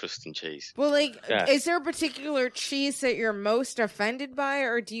 Breakfast and cheese. Well, is there a particular cheese that you're most offended by,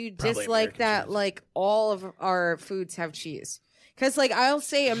 or do you dislike that all of our foods have cheese? Because I'll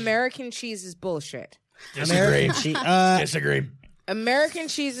say American cheese is bullshit. Disagree. Disagree. American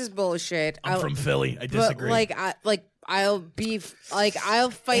cheese is bullshit. I'm from Philly. I disagree. But I'll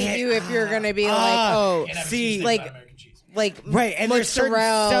fight you if you're gonna be right, and there's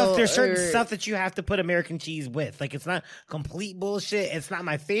certain stuff that you have to put American cheese with. It's not complete bullshit. It's not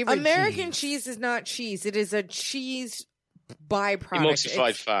my favorite. American cheese is not cheese. It is a cheese byproduct.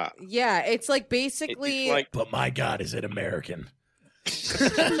 Emulsified fat. Yeah, it's basically. But my God, is it American?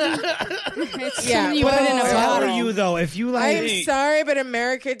 Yeah, you put it in a how bottle. are you though? If you I'm sorry, but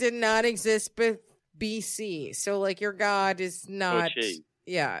America did not exist BC. So your God is not.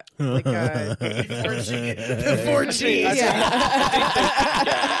 Yeah. Before cheese. Yeah.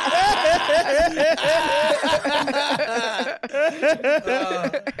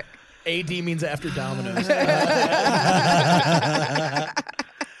 AD means after Domino's.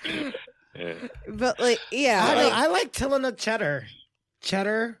 But like, yeah, I like Tillamook cheddar.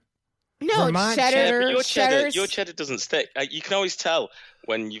 Cheddar. no Vermont cheddar. Yeah, but your cheddar doesn't stick. You can always tell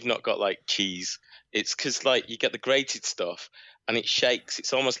when you've not got like cheese. It's because like you get the grated stuff and it shakes.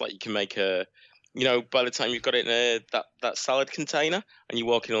 It's almost like you can make a, by the time you've got it in that salad container and you're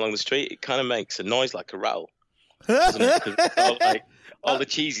walking along the street, it kind of makes a noise like a rattle. Doesn't it? 'Cause all the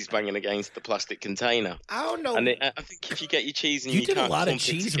cheese is banging against the plastic container. I don't know. And I think if you get your cheese and You you did a can't lot of clump it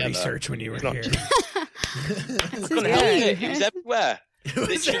cheese together, research when you were it's not here. I couldn't help it. It was everywhere.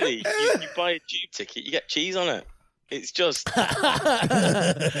 Literally, you buy a tube ticket, you get cheese on it. It's just So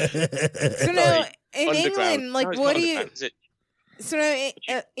now in underground. England, like, No, it's what not do you? underground, is it? So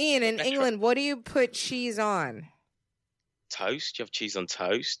now, Ian, in Extra. England, what do you put cheese on? Toast? You have cheese on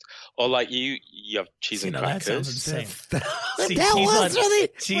toast, or like you have cheese See, on now that sounds crackers. insane. See, That cheese was on, really-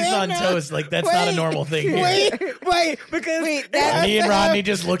 cheese wait, on no. toast, like that's not a normal thing here. Wait, because that- Me and Rodney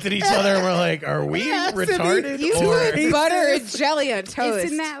just looked at each other and we're like, "Are we retarded?" You or put butter and jelly on toast.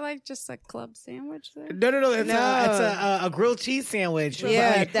 Isn't that like just a club sandwich there? No. It's No. a grilled cheese sandwich.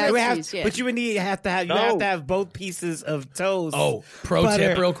 Yeah, Like, that's you have, cheese, yeah. but you would have to have both pieces of toast. Oh, pro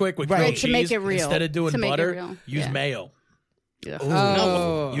Butter. tip, real quick with Right. grilled To make cheese, it real. instead of doing To make it butter, real. use Yeah. mayo.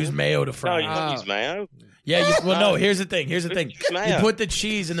 Oh. Use mayo to No, fry. you don't use mayo. Yeah, no. Here's the thing. You mayo. put the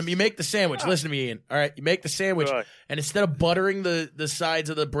cheese and you make the sandwich. Listen to me, Ian. All right, you make the sandwich, Right. and instead of buttering the sides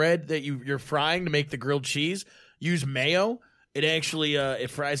of the bread that you're frying to make the grilled cheese, use mayo. It actually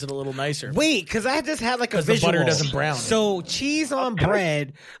it fries it a little nicer. Wait, because I just had like a 'Cause the visual. butter doesn't brown. So cheese on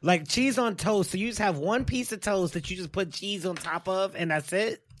bread, like cheese on toast. So you just have one piece of toast that you just put cheese on top of, and that's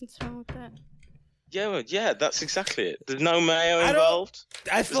it. What's wrong with that? Yeah, that's exactly it. There's no mayo I don't- involved.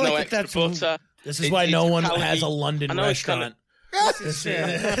 I There's feel no like extra that's butter. This is why no it's one calorie- has a London I know it's restaurant.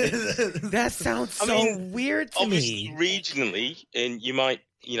 That sounds so weird to Obviously, me. regionally, and you might,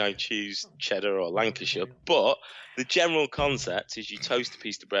 choose cheddar or Lancashire, but the general concept is you toast a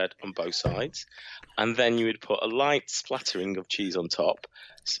piece of bread on both sides, and then you would put a light splattering of cheese on top,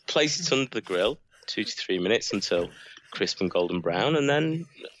 place it under the grill 2 to 3 minutes until crisp and golden brown, and then,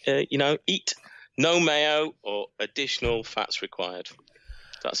 eat. No mayo or additional fats required.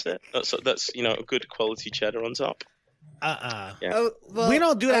 That's it. That's a good quality cheddar on top. Yeah. Oh, well, We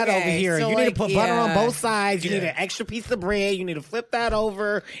don't do that okay, over here. so You need to like, put butter on yeah. both sides. You need an extra piece of bread. You need to flip that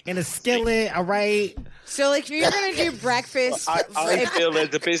over in a skillet. All right. So like, if you're gonna do breakfast, I feel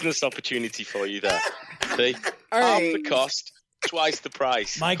there's a business opportunity for you there. See? All Half right. the cost, twice the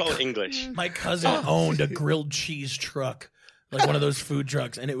price. Call it English. My cousin owned a grilled cheese truck, like one of those food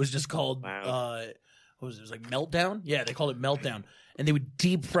trucks, and it was just called Wow. what was it? It was like Meltdown. Yeah, they called it Meltdown, and they would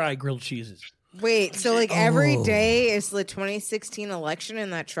deep fry grilled cheeses. wait, so like every day is the 2016 election in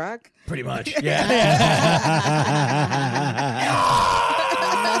that truck? Pretty much. Yeah.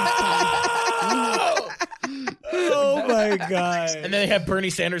 Oh my god. And then they have Bernie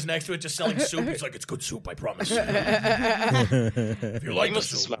Sanders next to it just selling soup. He's like, "It's good soup, I promise." If you like You the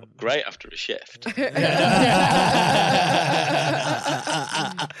must have soup. smelled great after a shift.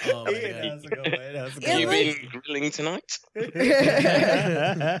 Oh, my God. Have you been grilling tonight?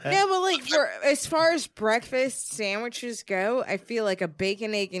 No, but like as far as breakfast sandwiches go, I feel like a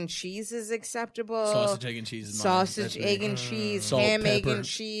bacon, egg, and cheese is acceptable. Sausage, egg, and cheese. Is mine. Sausage, That's me. egg, and cheese, Salt, ham, egg, pepper, and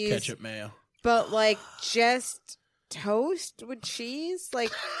cheese. ketchup, mayo. But like just toast with cheese, like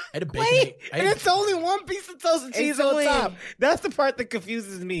I had a bacon. Wait, I and had- it's only one piece of toast and cheese It's on only- top. That's the part that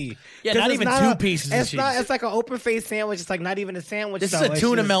confuses me. Yeah, 'Cause not it's even two pieces of It's not. cheese. It's like an open faced sandwich. It's like not even a sandwich. this is though. a It's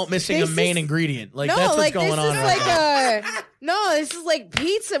tuna just- melt missing a This main is- ingredient. Like no, that's what's like going this on is right like now. no, this is like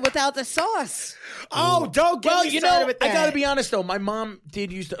pizza without the sauce. Oh, don't get Well, me you started know, with I that. gotta be honest though. My mom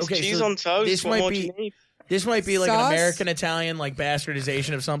did used to. Okay, Cheese so on toast. This What might more do be. you need? This might be like an Sauce? American Italian like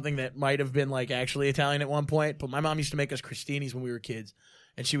bastardization of something that might have been like actually Italian at one point. But my mom used to make us crostinis when we were kids,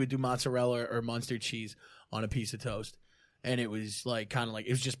 and she would do mozzarella or Munster cheese on a piece of toast, and it was like kind of like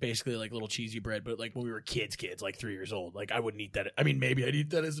it was just basically like little cheesy bread. But like when we were kids, like 3 years old, like I wouldn't eat that. I mean, maybe I'd eat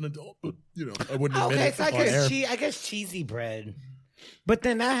that as an adult, but I wouldn't admit Okay, it so I on air. guess cheesy bread, but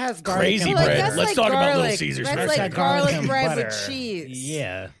then that has garlic Crazy and Well, bread. like, butter. that's Let's like talk about Little garlic. Caesars That's for a like second. garlic and bread butter. with cheese.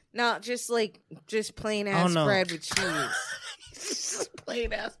 Yeah. Not just plain ass no. bread with cheese.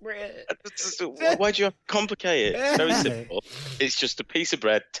 Plain ass bread. Why do you have to complicate it? It's very simple. It's just a piece of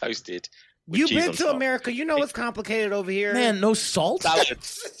bread toasted You've cheese been on to top. America. You know what's complicated over here. Man, no salt.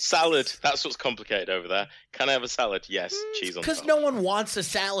 Salad. That's what's complicated over there. Can I have a salad? Yes, cheese on Because top. no one wants a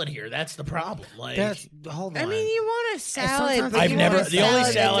salad here. That's the problem. Like, Hold on. I mean, you want a salad. sometimes but I've you never. want a The only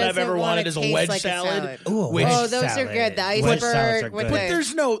that salad I've doesn't ever wanna wanted is a taste wedge like salad. Ooh, a which- wedge Oh, those are salad. good. The Wedge iceberg salads are with good.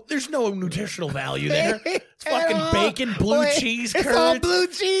 But there's no nutritional value there. It's fucking bacon, blue cheese curds. It's all blue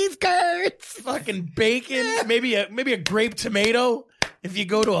cheese curds. Fucking bacon, maybe a grape tomato if you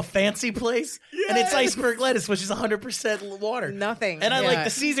go to a fancy place, and it's iceberg lettuce, which is 100% water. Nothing. And I Yeah. like the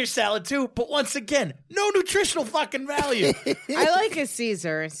Caesar salad too, but once again, no nutritional fucking value. I like a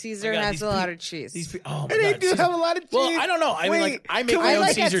Caesar. Caesar Oh my God, has these a lot pe- of cheese. These oh my And they God, do Caesar- have a lot of cheese. Well, I don't know. I mean, like I make my I own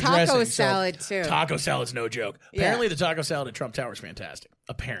like Caesar a taco dressing. salad so too. Taco salad's no joke. Apparently, the taco salad at Trump Tower is fantastic.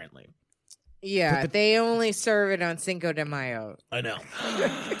 Apparently, Yeah, they only serve it on Cinco de Mayo. I know.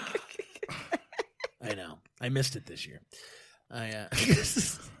 I know. I missed it this year.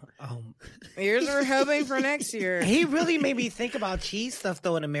 Here's what we're hoping for next year. He really made me think about cheese stuff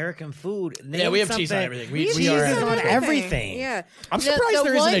though in American food. Yeah, we have cheese on everything. We cheese are is on everything. everything. Yeah, I'm surprised the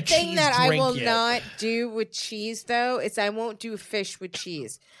there isn't one a thing cheese that I drink will yet. not do with cheese though is I won't do fish with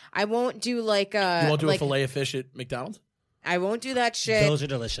cheese. I won't do like a. You won't do like, a fillet of fish at McDonald's? I won't do that shit. Those are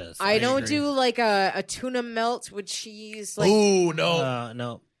delicious. I don't agree. do like a tuna melt with cheese. Like Ooh, no.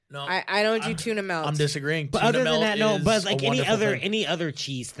 No. No. I don't do tuna melt. I'm disagreeing. But Tuna other than melt that, no. is But a like any wonderful other thing.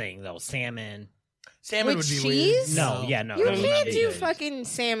 cheese thing though, salmon. Salmon With would be cheese? weird. No, yeah, no. You that would not can't be do good. fucking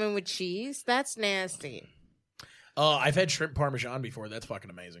salmon with cheese. That's nasty. I've had shrimp parmesan before. That's fucking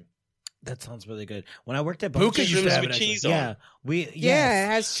amazing. That sounds really good. When I worked at Puka Bonefish, used to have with it, cheese actually. on. yeah, Yeah, it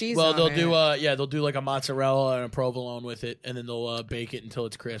has cheese. Well, on they'll it. do they'll do like a mozzarella and a provolone with it, and then they'll bake it until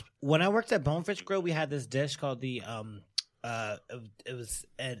it's crisp. When I worked at Bonefish Grill, we had this dish called the it was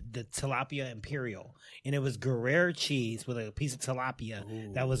the tilapia imperial, and it was Gruyere cheese with a piece of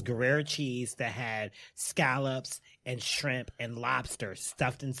tilapia that was Gruyere cheese that had scallops and shrimp and lobster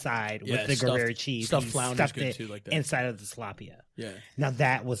stuffed inside Yeah, with the stuffed- Gruyere cheese. stuffed and flounder's stuffed good it too, like that. inside of the tilapia. Yeah. Now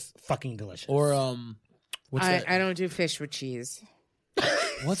that was fucking delicious. Or what's that? I don't do fish with cheese.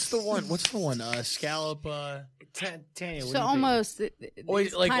 What's the one? Scallop. Tanya, So almost,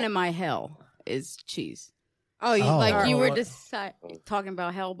 Always, like- kind of my hell is cheese. Oh, you Oh. Like you Oh, were what- talking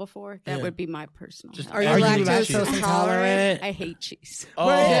about hell before. That Yeah. would be my personal. Just- hell. Are you Are you lactose lactose intolerant? I hate cheese. Oh,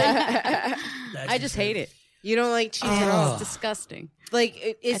 I just hate it. You don't like cheese at all. It's disgusting.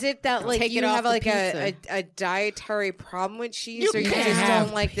 Like, is it that like Take you it off have the like a pizza. dietary problem with cheese, or you can't just have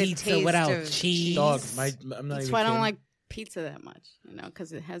don't like the pizza taste without of cheese. dog. I'm not That's even why I don't kidding. like pizza that much.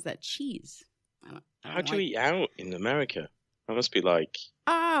 Because it has that cheese. I don't How do you like- eat out in America? That must be like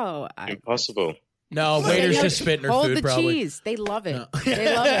Oh, impossible. No, waiters just spit in their hold food. the Probably. cheese. They love it. No.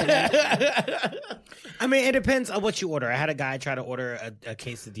 They love it. I mean, it depends on what you order. I had a guy try to order a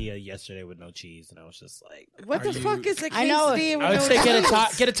quesadilla yesterday with no cheese, and I was just like, What the fuck is a quesadilla? I know. with I would no say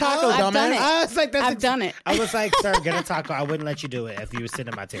cheese? get a taco, I've dumbass. done it. I was like, I've done it. I was like, sir, get a taco. I wouldn't let you do it if you were sitting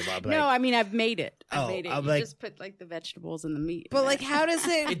at my table. I'd be No, like, I mean I've made it. Oh, I've made it. I'm You like- just put like the vegetables and the meat. But in like, there. how does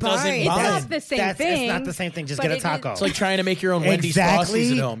it? It doesn't bind? it's bind. not the same thing. It's not the same thing. Just but get a it is- taco. It's like trying to make your own Wendy's exactly.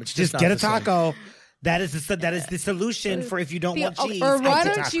 sauces at home. It's just, just not get a the same. taco. That is the solution for if you don't want cheese. Or why eat the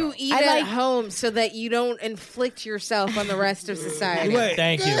don't taco. you eat I at like- home so that you don't inflict yourself on the rest of society? Wait.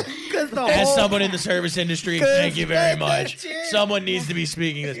 Thank you. 'Cause the As whole- someone in the service industry, thank you very much. Someone needs to be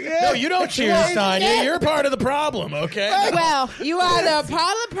speaking this. No, you don't cheers, Tanya. You're part of the problem, okay? Well, You are the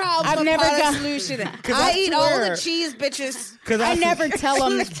part of the problem. I've I'm never part of got- the solution. I I eat all swear. the cheese, bitches. I never tell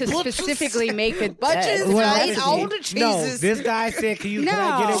them to specifically make it. Bunches. Well, I eat that's- all the cheeses. No, this guy said, "Can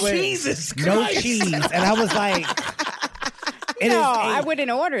I get it with Jesus no Christ. cheese?" And I was like, "It is No, a I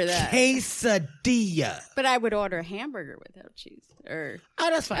wouldn't order that. quesadilla." But I would order a hamburger without cheese. Or Oh,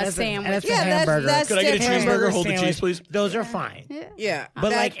 that's fine. A That's sandwich. That's a Yeah, hamburger. that's Could I get a different. cheeseburger? Hold the Sandwich. cheese, please. Those are fine. yeah. Yeah,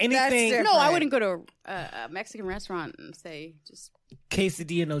 But like that's anything- different. No, I wouldn't go to a Mexican restaurant and say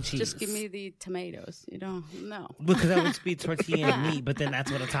Quesadilla, no cheese. just give me the tomatoes. You don't know. because that would be tortilla and meat, but then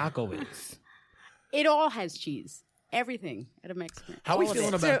that's what a taco is. It all has cheese. Everything at a Mexican. How are we all of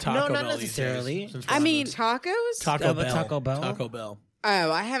feeling it. about So- Taco no, not Bell these necessarily. days? Since we're I on mean, the- Tacos? Taco Bell. Taco Bell? Taco Bell.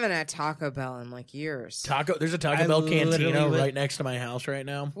 Oh, I haven't had Taco Bell in like years. There's a Taco I Bell literally cantina would- right next to my house right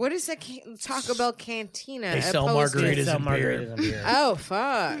now. What is a Taco Bell cantina? They sell opposed to- margaritas Sell and beer. margaritas and beer. Oh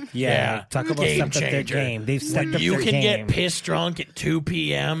fuck! Yeah, Taco Bell Game stepped up their changer. game. They've stepped up You their can game. get pissed drunk at 2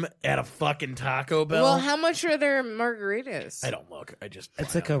 p.m. at a fucking Taco Bell. Well, how much are their margaritas? I don't look. I just.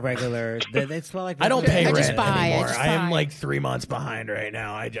 It's like a regular. They smell like. I don't pay I just rent buy, I anymore. just I am buy. like 3 months behind right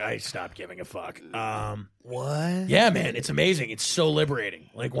now. I stopped giving a fuck. What? Yeah, man, it's amazing. It's so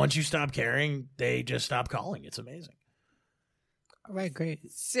liberating. Like once you stop caring, they just stop calling. It's amazing. All right, great.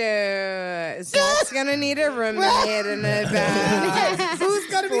 So Zach's gonna need a roommate in about Who's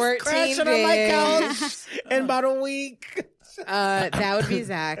gonna be 14 crashing on my days. couch in about a week? That would be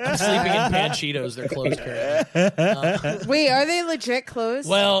Zach. I'm sleeping in Panchitos. They're closed currently. Wait, are they legit closed?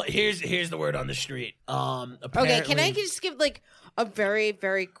 Well, here's the word on the street. Okay, can I just give like a very,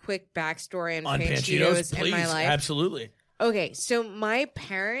 very quick backstory on Panchitos, Panchitos in please? my life? Absolutely. Okay, so my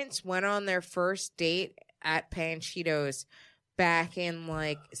parents went on their first date at Panchitos back in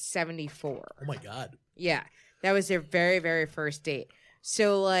like 74. Oh my god. Yeah, that was their very, very first date.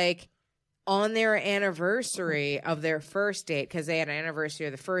 So like on their anniversary of their first date, because they had an anniversary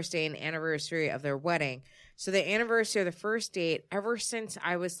of the first date and anniversary of their wedding. So the anniversary of the first date, ever since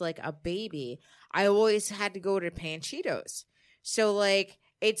I was like a baby, I always had to go to Panchitos. So like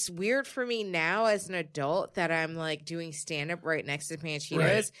it's weird for me now as an adult that I'm like doing stand up right next to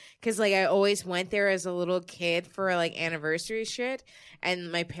Panchitos because like I always went there as a little kid for like anniversary shit,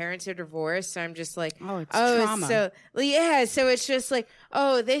 and my parents are divorced, so I'm just like, it's trauma. so yeah, so it's just like,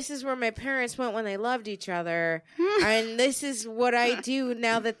 oh, this is where my parents went when they loved each other, and this is what I do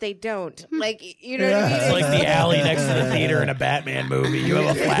now that they don't. Like, you know what I mean? It's like the alley next to the theater in a Batman movie. You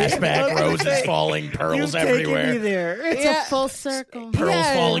have a flashback, roses falling, pearls everywhere, there. It's a full circle. pearls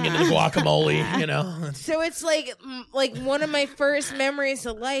falling into the guacamole. You know. So it's like one of my first memories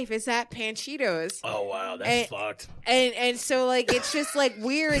of life is at Panchitos. Oh wow, that's And- fucked. And so like it's just like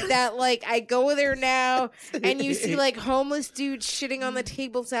weird that like I go there now and you see like homeless dudes shitting on the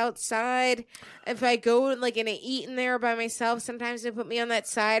tables outside. If I go like and I eat in there by myself, sometimes they put me on that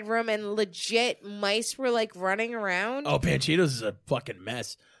side room and legit mice were like running around. Oh, Panchitos is a fucking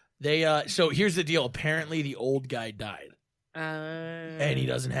mess. They so here's the deal. Apparently, the old guy died, and he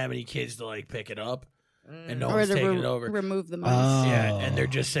doesn't have any kids to like pick it up, and no Or one's to taking it over. remove the mice. Yeah, and they're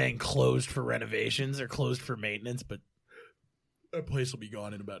just saying closed for renovations or closed for maintenance, but that place will be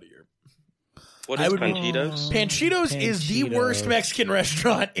gone in about a year. What I is would- Panchitos? Panchitos is the Panchitos. worst Mexican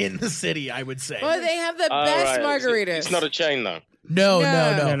restaurant in the city, I would say. Well, they have the Oh, best right. margaritas. It's not a chain though. No.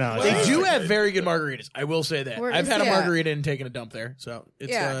 No. They do have very good margaritas. I will say that. Where I've is had a it? margarita and taken a dump there, so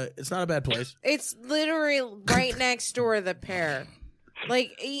it's Yeah. it's not a bad place. It's literally right next door to the pair.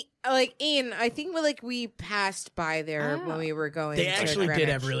 Like Ian, I think we passed by there when we were going. They to actually did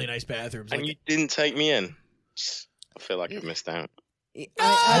Greenwich. have really nice bathrooms. And Like, you didn't take me in. I feel like I missed out.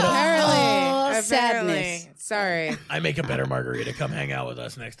 Apparently, sadness. Sorry. I make a better margarita. Come hang out with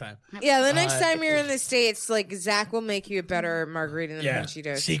us next time. Yeah, the next time you're in the States, like Zach will make you a better margarita than Yeah.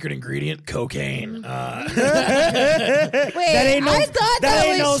 Panchitos. Secret ingredient: cocaine. Wait, That ain't no, I thought that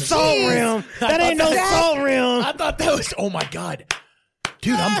ain't no was salt cheese. rim. That ain't no salt rim. I thought that was. Oh my god,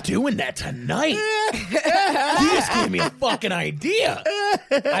 dude! I'm doing that tonight. You just gave me a fucking idea.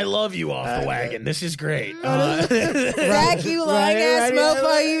 I love you off the wagon. This is great. Zach, you long ass right, mofo,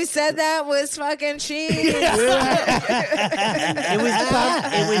 right. you said that was fucking cheese.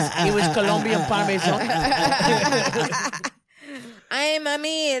 It was Colombian parmesan. Hey,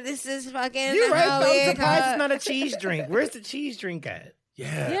 mommy, this is fucking. You're right. how I'm we surprised got- it's not a cheese drink. Where's the cheese drink at?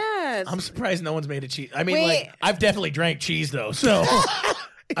 Yeah. Yes. I'm surprised no one's made a cheese. I mean, Wait. like, I've definitely drank cheese though. So,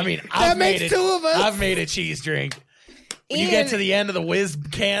 I mean, I've makes made two of us. I've made a cheese drink. When you Ian- get to the end of the whiz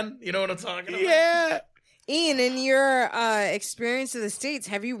can, you know what I'm talking about? Yeah. Ian, in your experience of the States,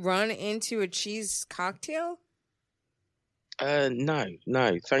 have you run into a cheese cocktail? No,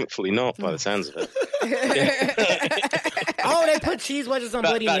 thankfully not. By the sounds of it. Oh, they put cheese wedges on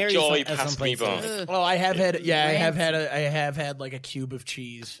Bloody that Marys joy at some passed me places. by. Oh, I have had. Yeah, I have had like a cube of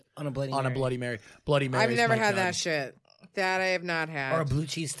cheese On a Bloody on a Mary. Bloody Mary. Bloody Mary. I've never had that shit. That I have not had. Or a blue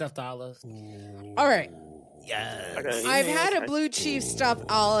cheese stuffed olive. All right. Yeah. Okay, I've yeah, had a okay. blue cheese stuffed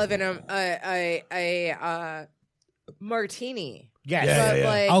olive and a martini. Yes. But yeah.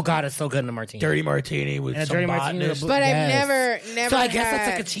 like, Oh god, it's so good in a martini. Dirty martini with And a some dirty martini with a botanist. blue- but Yes. I've never So I guess had.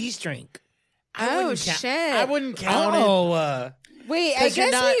 that's like a cheese drink. Oh wouldn't count- shit! I wouldn't count it. Oh, Wait, I 'Cause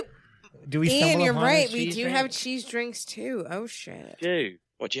you're guess not- do we? Ian, stumble you're upon a right. We cheese do drink? have cheese drinks too. Oh shit! Dude,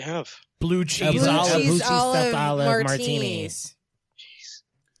 what do you have? Blue A cheese blue olive. cheese- Cheese stuffed olive olive martinis.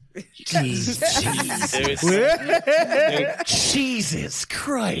 Cheese. Jesus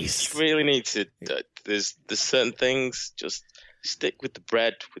Christ. Really need to. There's certain things. Just stick with the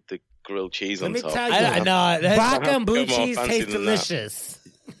bread with the grilled cheese Let on me top. tell you, I know. That's vodka and blue Come on, cheese fancy taste than that. delicious.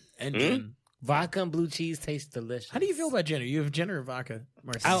 and Hmm? gin. Vodka and blue cheese taste delicious. How do you feel about gin? Are you have gin or vodka?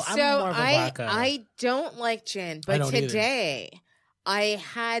 Marcel? I'm So more of a I vodka. I don't like gin, I but don't either. today I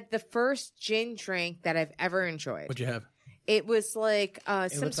had the first gin drink that I've ever enjoyed. What'd you have? It was like some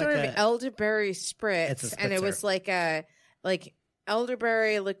was sort like of a- elderberry spritz, It's a and it spritzer. was like a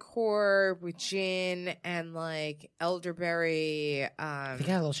elderberry liqueur with gin and like elderberry. I think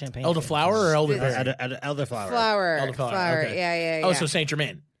I had a little champagne. Elderflower or elderberry? Elderflower. Flower. Elderflower, okay. Yeah. Oh, so Saint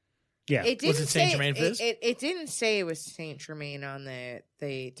Germain. Yeah. It didn't Was it Saint say- Germain Fizz? It didn't say it was Saint Germain on the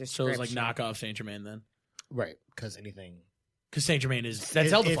description. So it was like knockoff Saint Germain then. Right. Because anything. Because Saint Germain is that's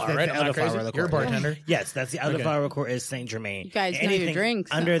It's- elderflower, it's right? the I'm not crazy. elderflower liqueur. You're a bartender. Yes, that's the elderflower liqueur is Saint Germain. You guys know your Anything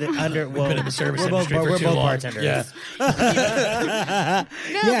drinks, huh? under the under. Well, been in the service we're both, industry for we're too both long. bartenders. Yeah. Yeah,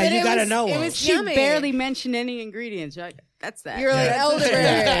 but you it gotta was- know it them. was She yummy. barely mentioned any ingredients. Right? That's that. You're like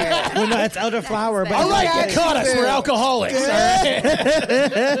elderberry. Well, no, it's elderflower, but I it's like like it. Caught us. We're alcoholics. All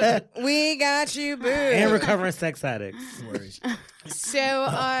right. We got you, boo. and recovering sex addicts. So,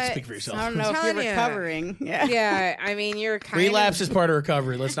 Speak for yourself. I don't know if Tanya. you're recovering. Yeah. yeah, I mean, you're kind Relapse of... is part of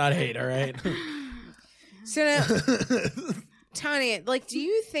recovery. Let's not hate. All right. So now, Tanya, like, do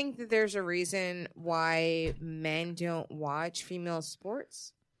you think that there's a reason why men don't watch female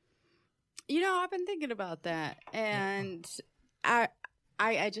sports? You know, I've been thinking about that, and I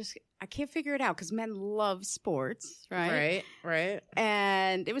can't figure it out because men love sports, right? Right.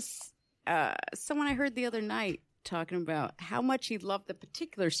 And it was someone I heard the other night talking about how much he loved the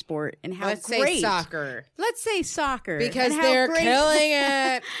particular sport and how Let's great. say soccer. Let's say soccer. Because and how they're great killing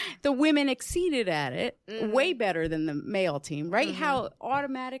it. the women exceeded at it Mhm. way better than the male team, right? Mhm. How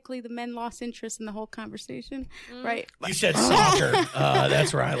automatically the men lost interest in the whole conversation, right? You said soccer.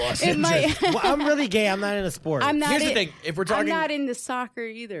 That's where I lost It interest. might. Well, I'm really gay. I'm not in a sport. I'm not. Here's the in- thing. If we're I'm talking, not into soccer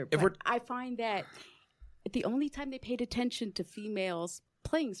either. If But we're- I find that the only time they paid attention to females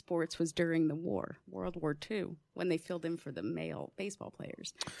playing sports was during the war, World War II, when they filled in for the male baseball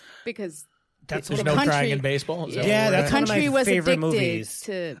players, because That's there's what no country- crying in baseball. Is that Yeah, what we're that's at? one of country my was favorite addicted movies.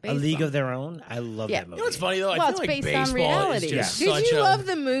 to A League baseball. of Their Own. I love Yeah. that movie. You know what's funny though? Well, I it's feel like based on baseball reality. is just Did such you a. love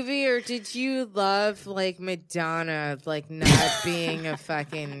the movie or did you love like Madonna like not being a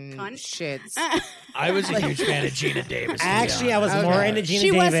fucking Cunt. shits? I was a huge fan of Gina Davis. to be Actually, I was honest. more into Gina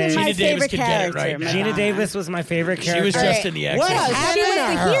She Davis. wasn't my Gina Davis favorite could get it character. right now. Gina Madonna. Davis was my favorite She character. was just Alright. in the What X. else? She was happened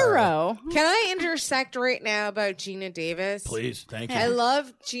to the her? hero. Can I intersect right now about Gina Davis? Please, thank you. I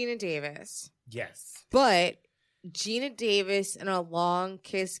love Gina Davis, Yes. but Gina Davis in A Long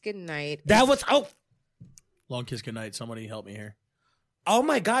Kiss Goodnight. That was Long Kiss Goodnight. Somebody help me here. oh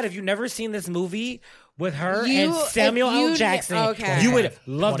my god! Have you never seen this movie with her You- and Samuel if L. you- Jackson? okay. You would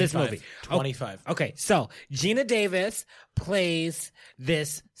love this 25. movie. 25. Okay, so Gina Davis plays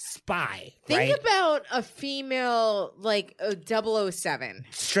this spy, Think right? about a female like a 007.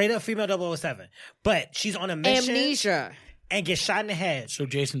 Straight up female 007, but she's on a mission Amnesia. and gets shot in the head. So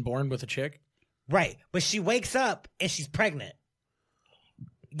Jason Bourne with a chick. Right, but she wakes up and she's pregnant.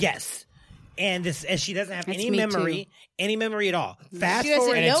 Yes, and she doesn't have That's any me memory, any memory at all. Fast She doesn't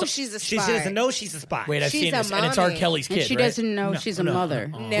forward, know it's- she's a she spy. doesn't know she's a spy. Wait, I've She's seen a this, and it's R. mommy. Kelly's kid, And she right? doesn't know she's a mother.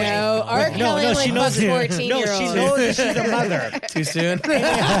 No, R. no, Kelly no, she like knows. was 14 No, year she old. knows that she's a mother. Too soon.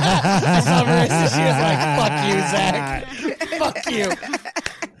 I saw Marissa. She was like, "Fuck you, Zach. Fuck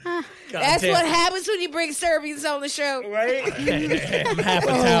you." God That's damn. what happens when you bring Serbians on the show. Right? I'm half Italian.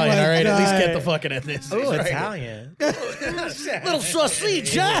 my All right, at least God. get the fucking ethnicity. Oh, right. Italian. Little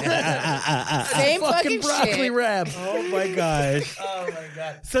sausage, huh? Same fucking broccoli shit. wrap. Oh my gosh. Oh my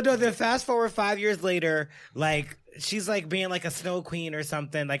god. So no, then fast forward 5 years later, like she's like being like a snow queen or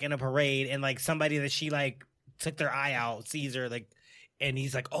something, like in a parade, and like somebody that she like took their eye out sees her, like, and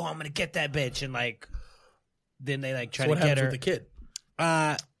he's like, "Oh, I'm gonna get that bitch," and like, then they like try So what to get happens her. with the kid?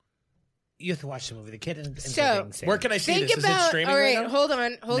 You have to watch the movie. The kid ends So, up getting saved. Where can I see Think this? Is it about. streaming All right, right now? hold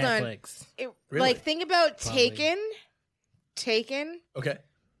on. Netflix. Really? Like, think about Probably. Taken, Okay.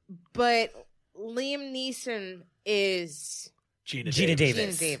 but Liam Neeson is Gina Gina Davis.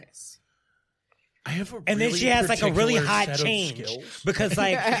 Davis. Gina Davis. I have a And then really she has like a really particular hot set of change skills. because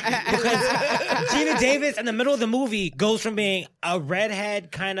Gina Davis in the middle of the movie goes from being a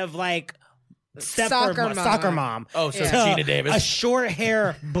redhead kind of like soccer mom Oh, so Yeah. to Gina Davis, a short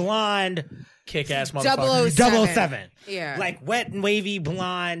hair blonde kick-ass motherfucker. 007. 007. Yeah. Like wet and wavy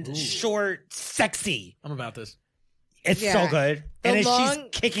blonde, short, sexy. I'm about this. It's Yeah. so good. The And then Long she's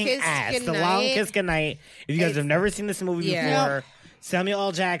kicking Kiss ass. The Goodnight. Long Kiss Goodnight. If you guys It's- have never seen this movie Yeah. before, Samuel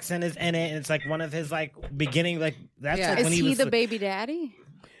L. Jackson is in it, and it's like one of his like beginning like that's Yeah. like Is when he was the baby daddy?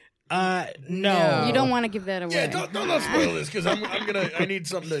 no. No. You don't want to give that away. Yeah, don't spoil this because I need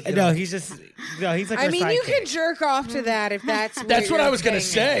something to. No, he's just he's like I her mean, you sidekick. can jerk off to that if that's That's what your I was gonna thing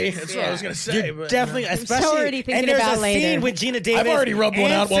say. is. That's what I was gonna say. You're but, definitely, especially, already thinking and there's about a later. scene with Gina Davis. I've already rubbed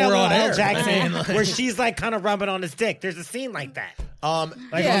one and out while we're on Samuel L. air. Jackson, I mean, like- where she's like kind of rubbing on his dick. There's a scene like that.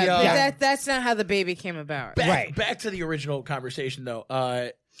 Like, Yeah, the, but that's not how the baby came about. back, Right. back to the original conversation though.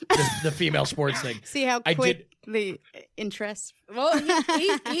 the female sports thing. See how I quick did- the interest. Well,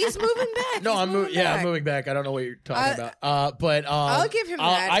 he's moving back. No, He's I'm moving back. moving back. I don't know what you're talking about. But I'll give him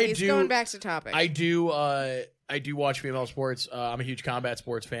that. He's going back to topic. I do watch female sports. I'm a huge combat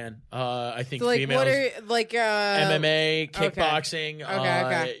sports fan. I think So, like, females what are like MMA, kickboxing.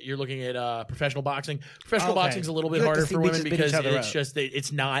 Okay. You're looking at professional boxing. Professional Okay. boxing's a little bit You like harder to see for women bitches beat because each other it's up. just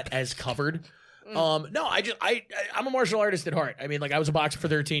it's not as covered. No, I'm a martial artist at heart. I mean, like I was a boxer for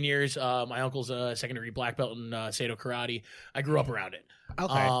 13 years. My uncle's a second-degree black belt in Seido karate. I grew up around it.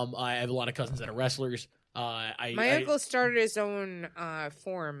 Okay. I have a lot of cousins that are wrestlers. my uncle started his own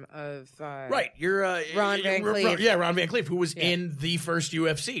form of Right, you're Ron Van Cleef. Yeah, Ron Van Cleef, who was in the first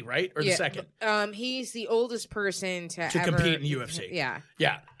UFC, right, or the second He's the oldest person to ever compete in UFC. Yeah.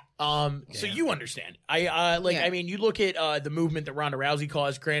 Yeah. So you understand. I mean, you look at the movement that Ronda Rousey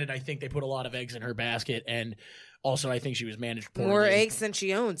caused. Granted, I think they put a lot of eggs in her basket, and also I think she was managed poorly. More eggs than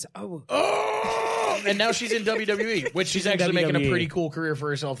she owns. Oh. And now she's in WWE, which she's actually making a pretty cool career for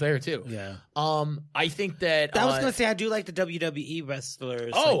herself there too. Yeah. I think that I was gonna say I do like the WWE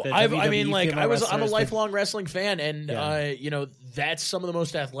wrestlers. Oh, like the I mean, WWE like female I'm a wrestlers. lifelong wrestling fan, and Yeah. that's some of the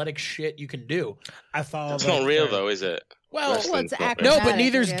most athletic shit you can do. I follow. It's not real though, is it? Well, Wrestling's it's not acting. real. No, Dramatic, but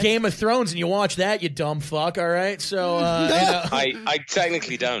neither's I guess. Game of Thrones, and you watch that, you dumb fuck. All right, so I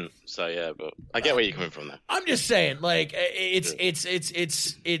technically don't. So yeah, but I get where you're coming from there. I'm just saying, like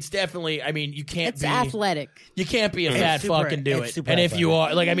it's definitely. I mean, you can't It's be athletic. you can't be a fat super- fuck and do it's it. super And if you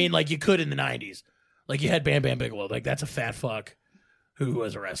athletic. are, like, I mean, like you could in the '90s, like you had Bam Bam Bigelow, like that's a fat fuck who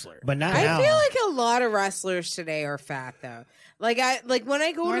was a wrestler. but not I now. feel like a lot of wrestlers today are fat though. Like when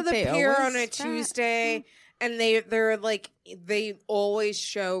I go Weren't to the they pier always on a fat? Tuesday and they're like they always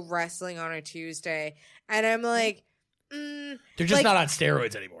show wrestling on a Tuesday and I'm like They're just like- not on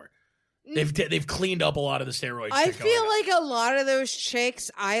steroids anymore. They've cleaned up a lot of the steroids. I shit going feel on. like a lot of those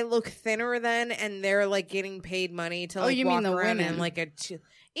chicks I look thinner than and they're like getting paid money to like you walk mean the around in women? like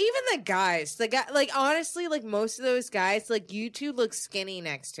even the guys. The guy like honestly like most of those guys like you two look skinny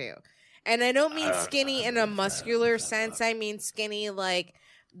next to. And I don't mean skinny in a muscular sense. I mean skinny like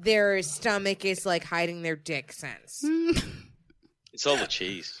their stomach is like hiding their dick sense. It's all the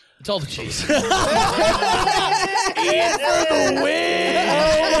cheese. It's all the cheese. Ian for the win.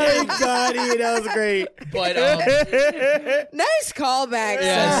 Oh my god, Ian, that was great. But Nice callback,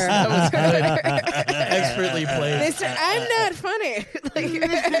 yes, sir. that was good. Expertly played. Mister, I'm not funny.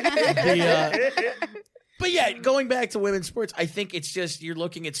 But yeah, going back to women's sports, I think it's just you're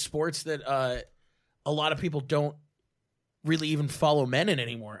looking at sports that a lot of people don't really even follow men in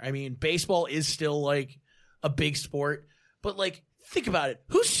anymore. I mean, baseball is still like a big sport, but like think about it.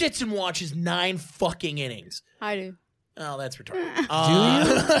 Who sits and watches 9 fucking innings? I do. Oh, that's retarded.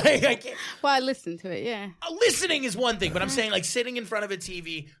 I can't. Well, I listen to it. Yeah. Listening is one thing, but I'm saying like sitting in front of a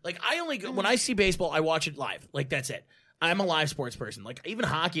TV. Like I only when I see baseball, I watch it live. Like that's it. I'm a live sports person. Like even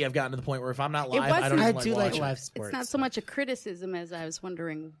hockey, I've gotten to the point where if I'm not live, I don't wasn't- even I do like watching. live sports. It's not so much a criticism as I was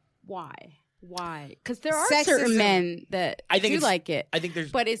wondering why. Why? Because there are Sexism. certain men that I think do it's- like it. I think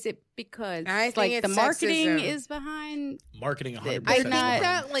there's But is it because I think like it's the marketing sexism. is behind marketing 100%. I They're think not-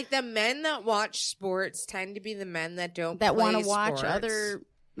 that like the men that watch sports tend to be the men that don't that want to watch other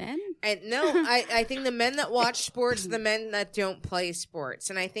men? And no, I think the men that watch sports, the men that don't play sports,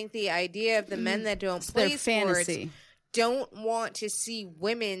 and I think the idea of the men that don't It's their play sports fantasy. don't want to see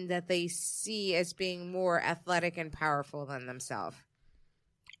women that they see as being more athletic and powerful than themselves.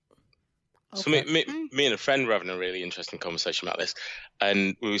 So me and a friend were having a really interesting conversation about this,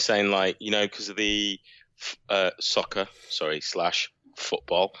 and we were saying like because of the soccer, /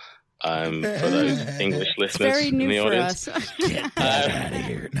 football, for those English listeners Very in the new for audience. us. Get out of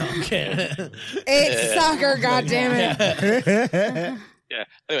here. No, I'm kidding. It's soccer, goddammit. Yeah.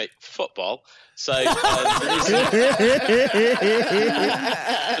 Anyway, football. So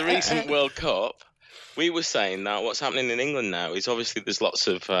the recent World Cup, we were saying that what's happening in England now is obviously there's lots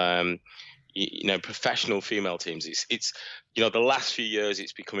of professional female teams. It's the last few years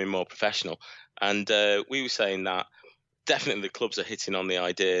it's becoming more professional, and we were saying that definitely the clubs are hitting on the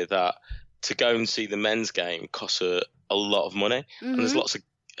idea that to go and see the men's game costs a lot of money, and there's lots of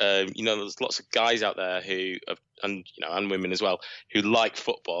there's lots of guys out there who and women as well who like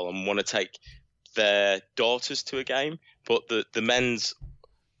football and want to take their daughters to a game, but the men's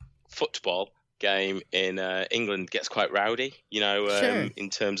football game in England gets quite rowdy, Sure. in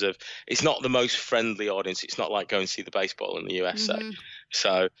terms of it's not the most friendly audience. It's not like going to see the baseball in the USA.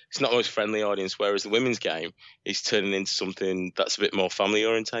 So it's not the most friendly audience, whereas the women's game is turning into something that's a bit more family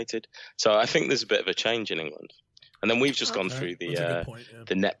orientated. So I think there's a bit of a change in England. And then we've just gone through That's a good point,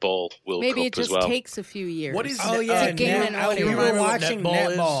 the netball World Maybe Cup it just as well. takes a few years. What is Oh yeah, game and we audio. were Remember what watching netball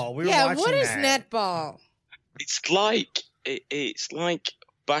is? netball. We were Yeah, watching what is that. netball? It's like it's like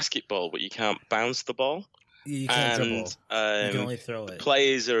basketball, but you can't bounce the ball. You can't dribble. And You can only throw it.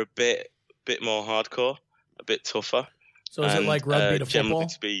 players are a bit more hardcore, a bit tougher. So is it and, like rugby to generally football?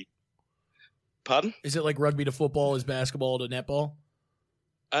 to be... Pardon? Is it like rugby to football? Is basketball to netball?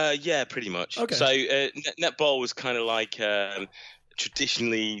 Yeah, pretty much. Okay. So netball was kind of like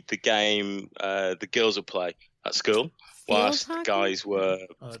traditionally the game the girls would play at school, whilst the hockey? guys were,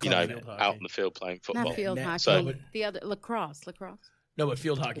 Oh, that's you not know, field hockey. out in the field playing football. Not field Net- hockey. so- the other lacrosse. No, but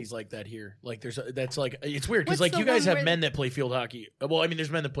field hockey's like that here. Like that's like it's weird because What's like you the guys one have where- men that play field hockey. Well, I mean, there's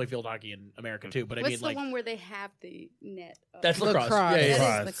men that play field hockey in America too. But I What's mean, the like one where they have the net? that's lacrosse. Lacrosse. Yeah, yeah, That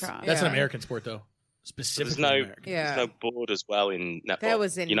yeah. is Lacrosse. lacrosse. That's an Yeah. American sport though, There's specifically no American. Yeah. there's no board as well in netball. That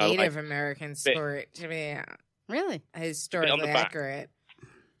was a you know, like, Native American sport to be Really? historically back. accurate.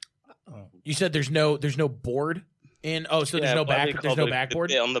 You said there's no board in. Oh, so there's no what they back. call There's no the backboard.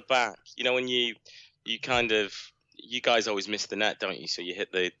 bit on the back. You know when you kind of you guys always miss the net, don't you? So you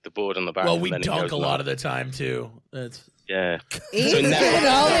hit the board on the back. Well, and we then it dunk goes a lot long. of the time too. That's Yeah. He's now- getting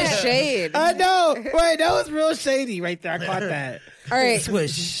all the shade. I know. Wait, that was real shady right there. I caught that. All right.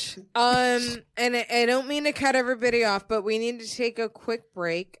 Swish. And I don't mean to cut everybody off, but we need to take a quick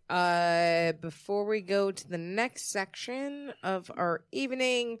break before we go to the next section of our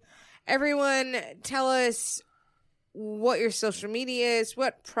evening. Everyone, tell us what your social media is,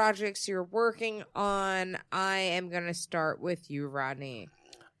 what projects you're working on. I am going to start with you, Rodney.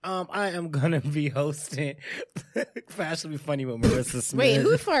 I am gonna be hosting Fashionably Funny with Marissa Smith. Wait,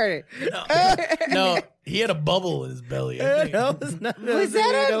 who farted? no. He had a bubble in his belly. I think. That was not. Was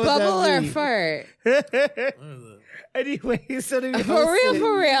that a bubble or a fart? Anyway, so to be For real, hosting-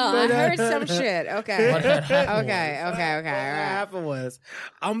 for real. I But, heard some shit. Okay. What had happened Okay, was- okay. What All right. happened was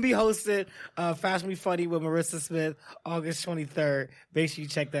I'm gonna be hosting Fashionably Funny with Marissa Smith August 23rd. Make sure you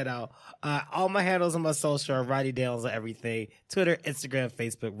check that out. All my handles on my social are Rodney Daniels on everything: Twitter, Instagram,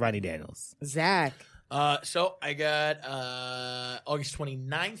 Facebook. Rodney Daniels. Zach. So I got August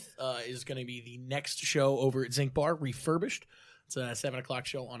 29th is going to be the next show over at Zinc Bar, Refurbished. It's a 7 o'clock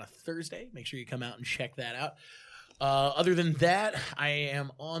show on a Thursday. Make sure you come out and check that out. Other than that, I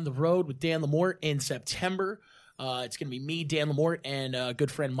am on the road with Dan Lamort in September. It's going to be me, Dan Lamort, and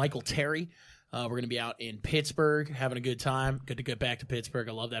good friend Michael Terry. We're going to be out in Pittsburgh having a good time. Good to get back to Pittsburgh.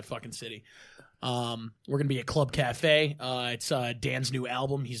 I love that fucking city. We're going to be at Club Cafe. It's Dan's new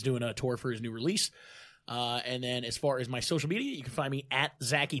album. He's doing a tour for his new release. And then as far as my social media, you can find me at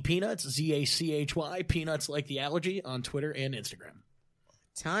Zachy Peanuts, Zachy, Peanuts like the allergy, on Twitter and Instagram.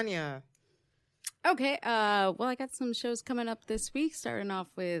 Tanya. Okay. Well, I got some shows coming up this week, starting off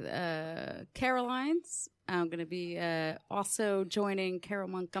with Caroline's. I'm going to be also joining Carol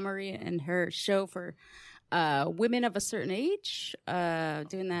Montgomery and her show for women of a certain age,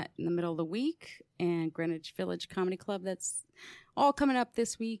 doing that in the middle of the week, and Greenwich Village Comedy Club. That's all coming up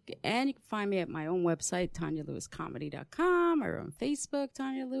this week. And you can find me at my own website, TanyaLewisComedy.com, or on Facebook,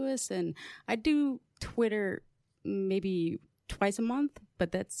 Tanya Lewis. And I do Twitter maybe twice a month,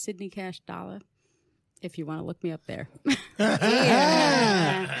 but that's Sydney Cash Dollar, if you want to look me up there.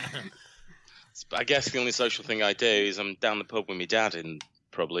 I guess the only social thing I do is I'm down the pub with my dad in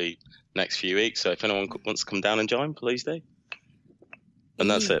probably next few weeks. So if anyone wants to come down and join, please do. And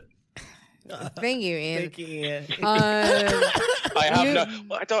that's it. Thank you, Ian. Thank you, Ian. I have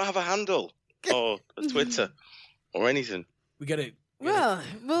I don't have a handle or a Twitter or anything. We got to. Well,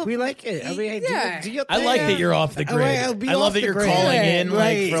 We like it. I mean, hey, Yeah. do your I thing. like that you're off the All grid. right, I'll be I love off that the you're grid. calling Do in it.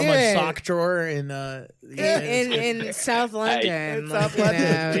 like from Do a it. sock drawer in in South London. in like, South you London.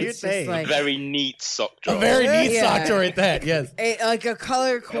 know, Do your it's just thing. like Very neat sock a drawer. very neat Yeah. sock drawer at that. Yes. like a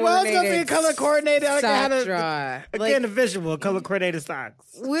color Well, I was coordinated. gonna say color coordinated. Like I sock had a, drawer. again, a visual color coordinated socks.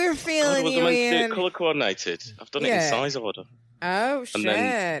 We're God, feeling was I you, meant to do Ian. it colour coordinated? I've done it Yeah. in size order. Oh shit!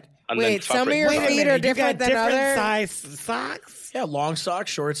 and then Wait, some of fabric. your Wait a feet are different than others. size socks. Yeah, long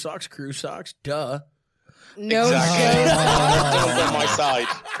socks, short socks, crew socks. Duh. No Exactly. shit. Those on my side.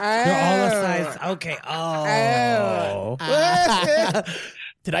 They're all a Oh. size. Okay. Oh.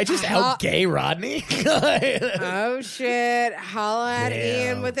 Did I just out gay Rodney? Oh shit! Holla at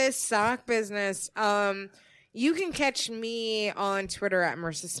Damn. Ian with his sock business. You can catch me on Twitter at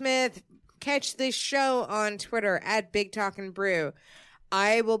Marissa Smith. Catch this show on Twitter at Big Talkin' Brew.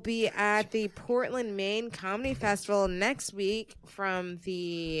 I will be at the Portland, Maine Comedy Festival next week from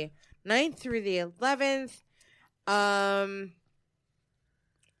the 9th through the 11th.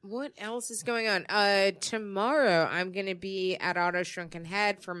 What else is going on? Tomorrow I'm going to be at Auto Shrunken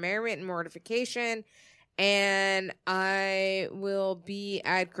Head for Merriment and Mortification. And I will be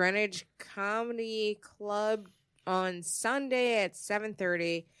at Greenwich Comedy Club on Sunday at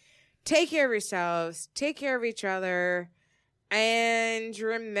 7:30. Take care of yourselves. Take care of each other. And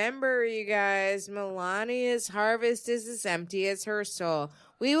remember, you guys, Melania's harvest is as empty as her soul.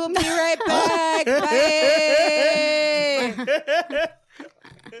 We will be right back.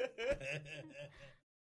 Bye.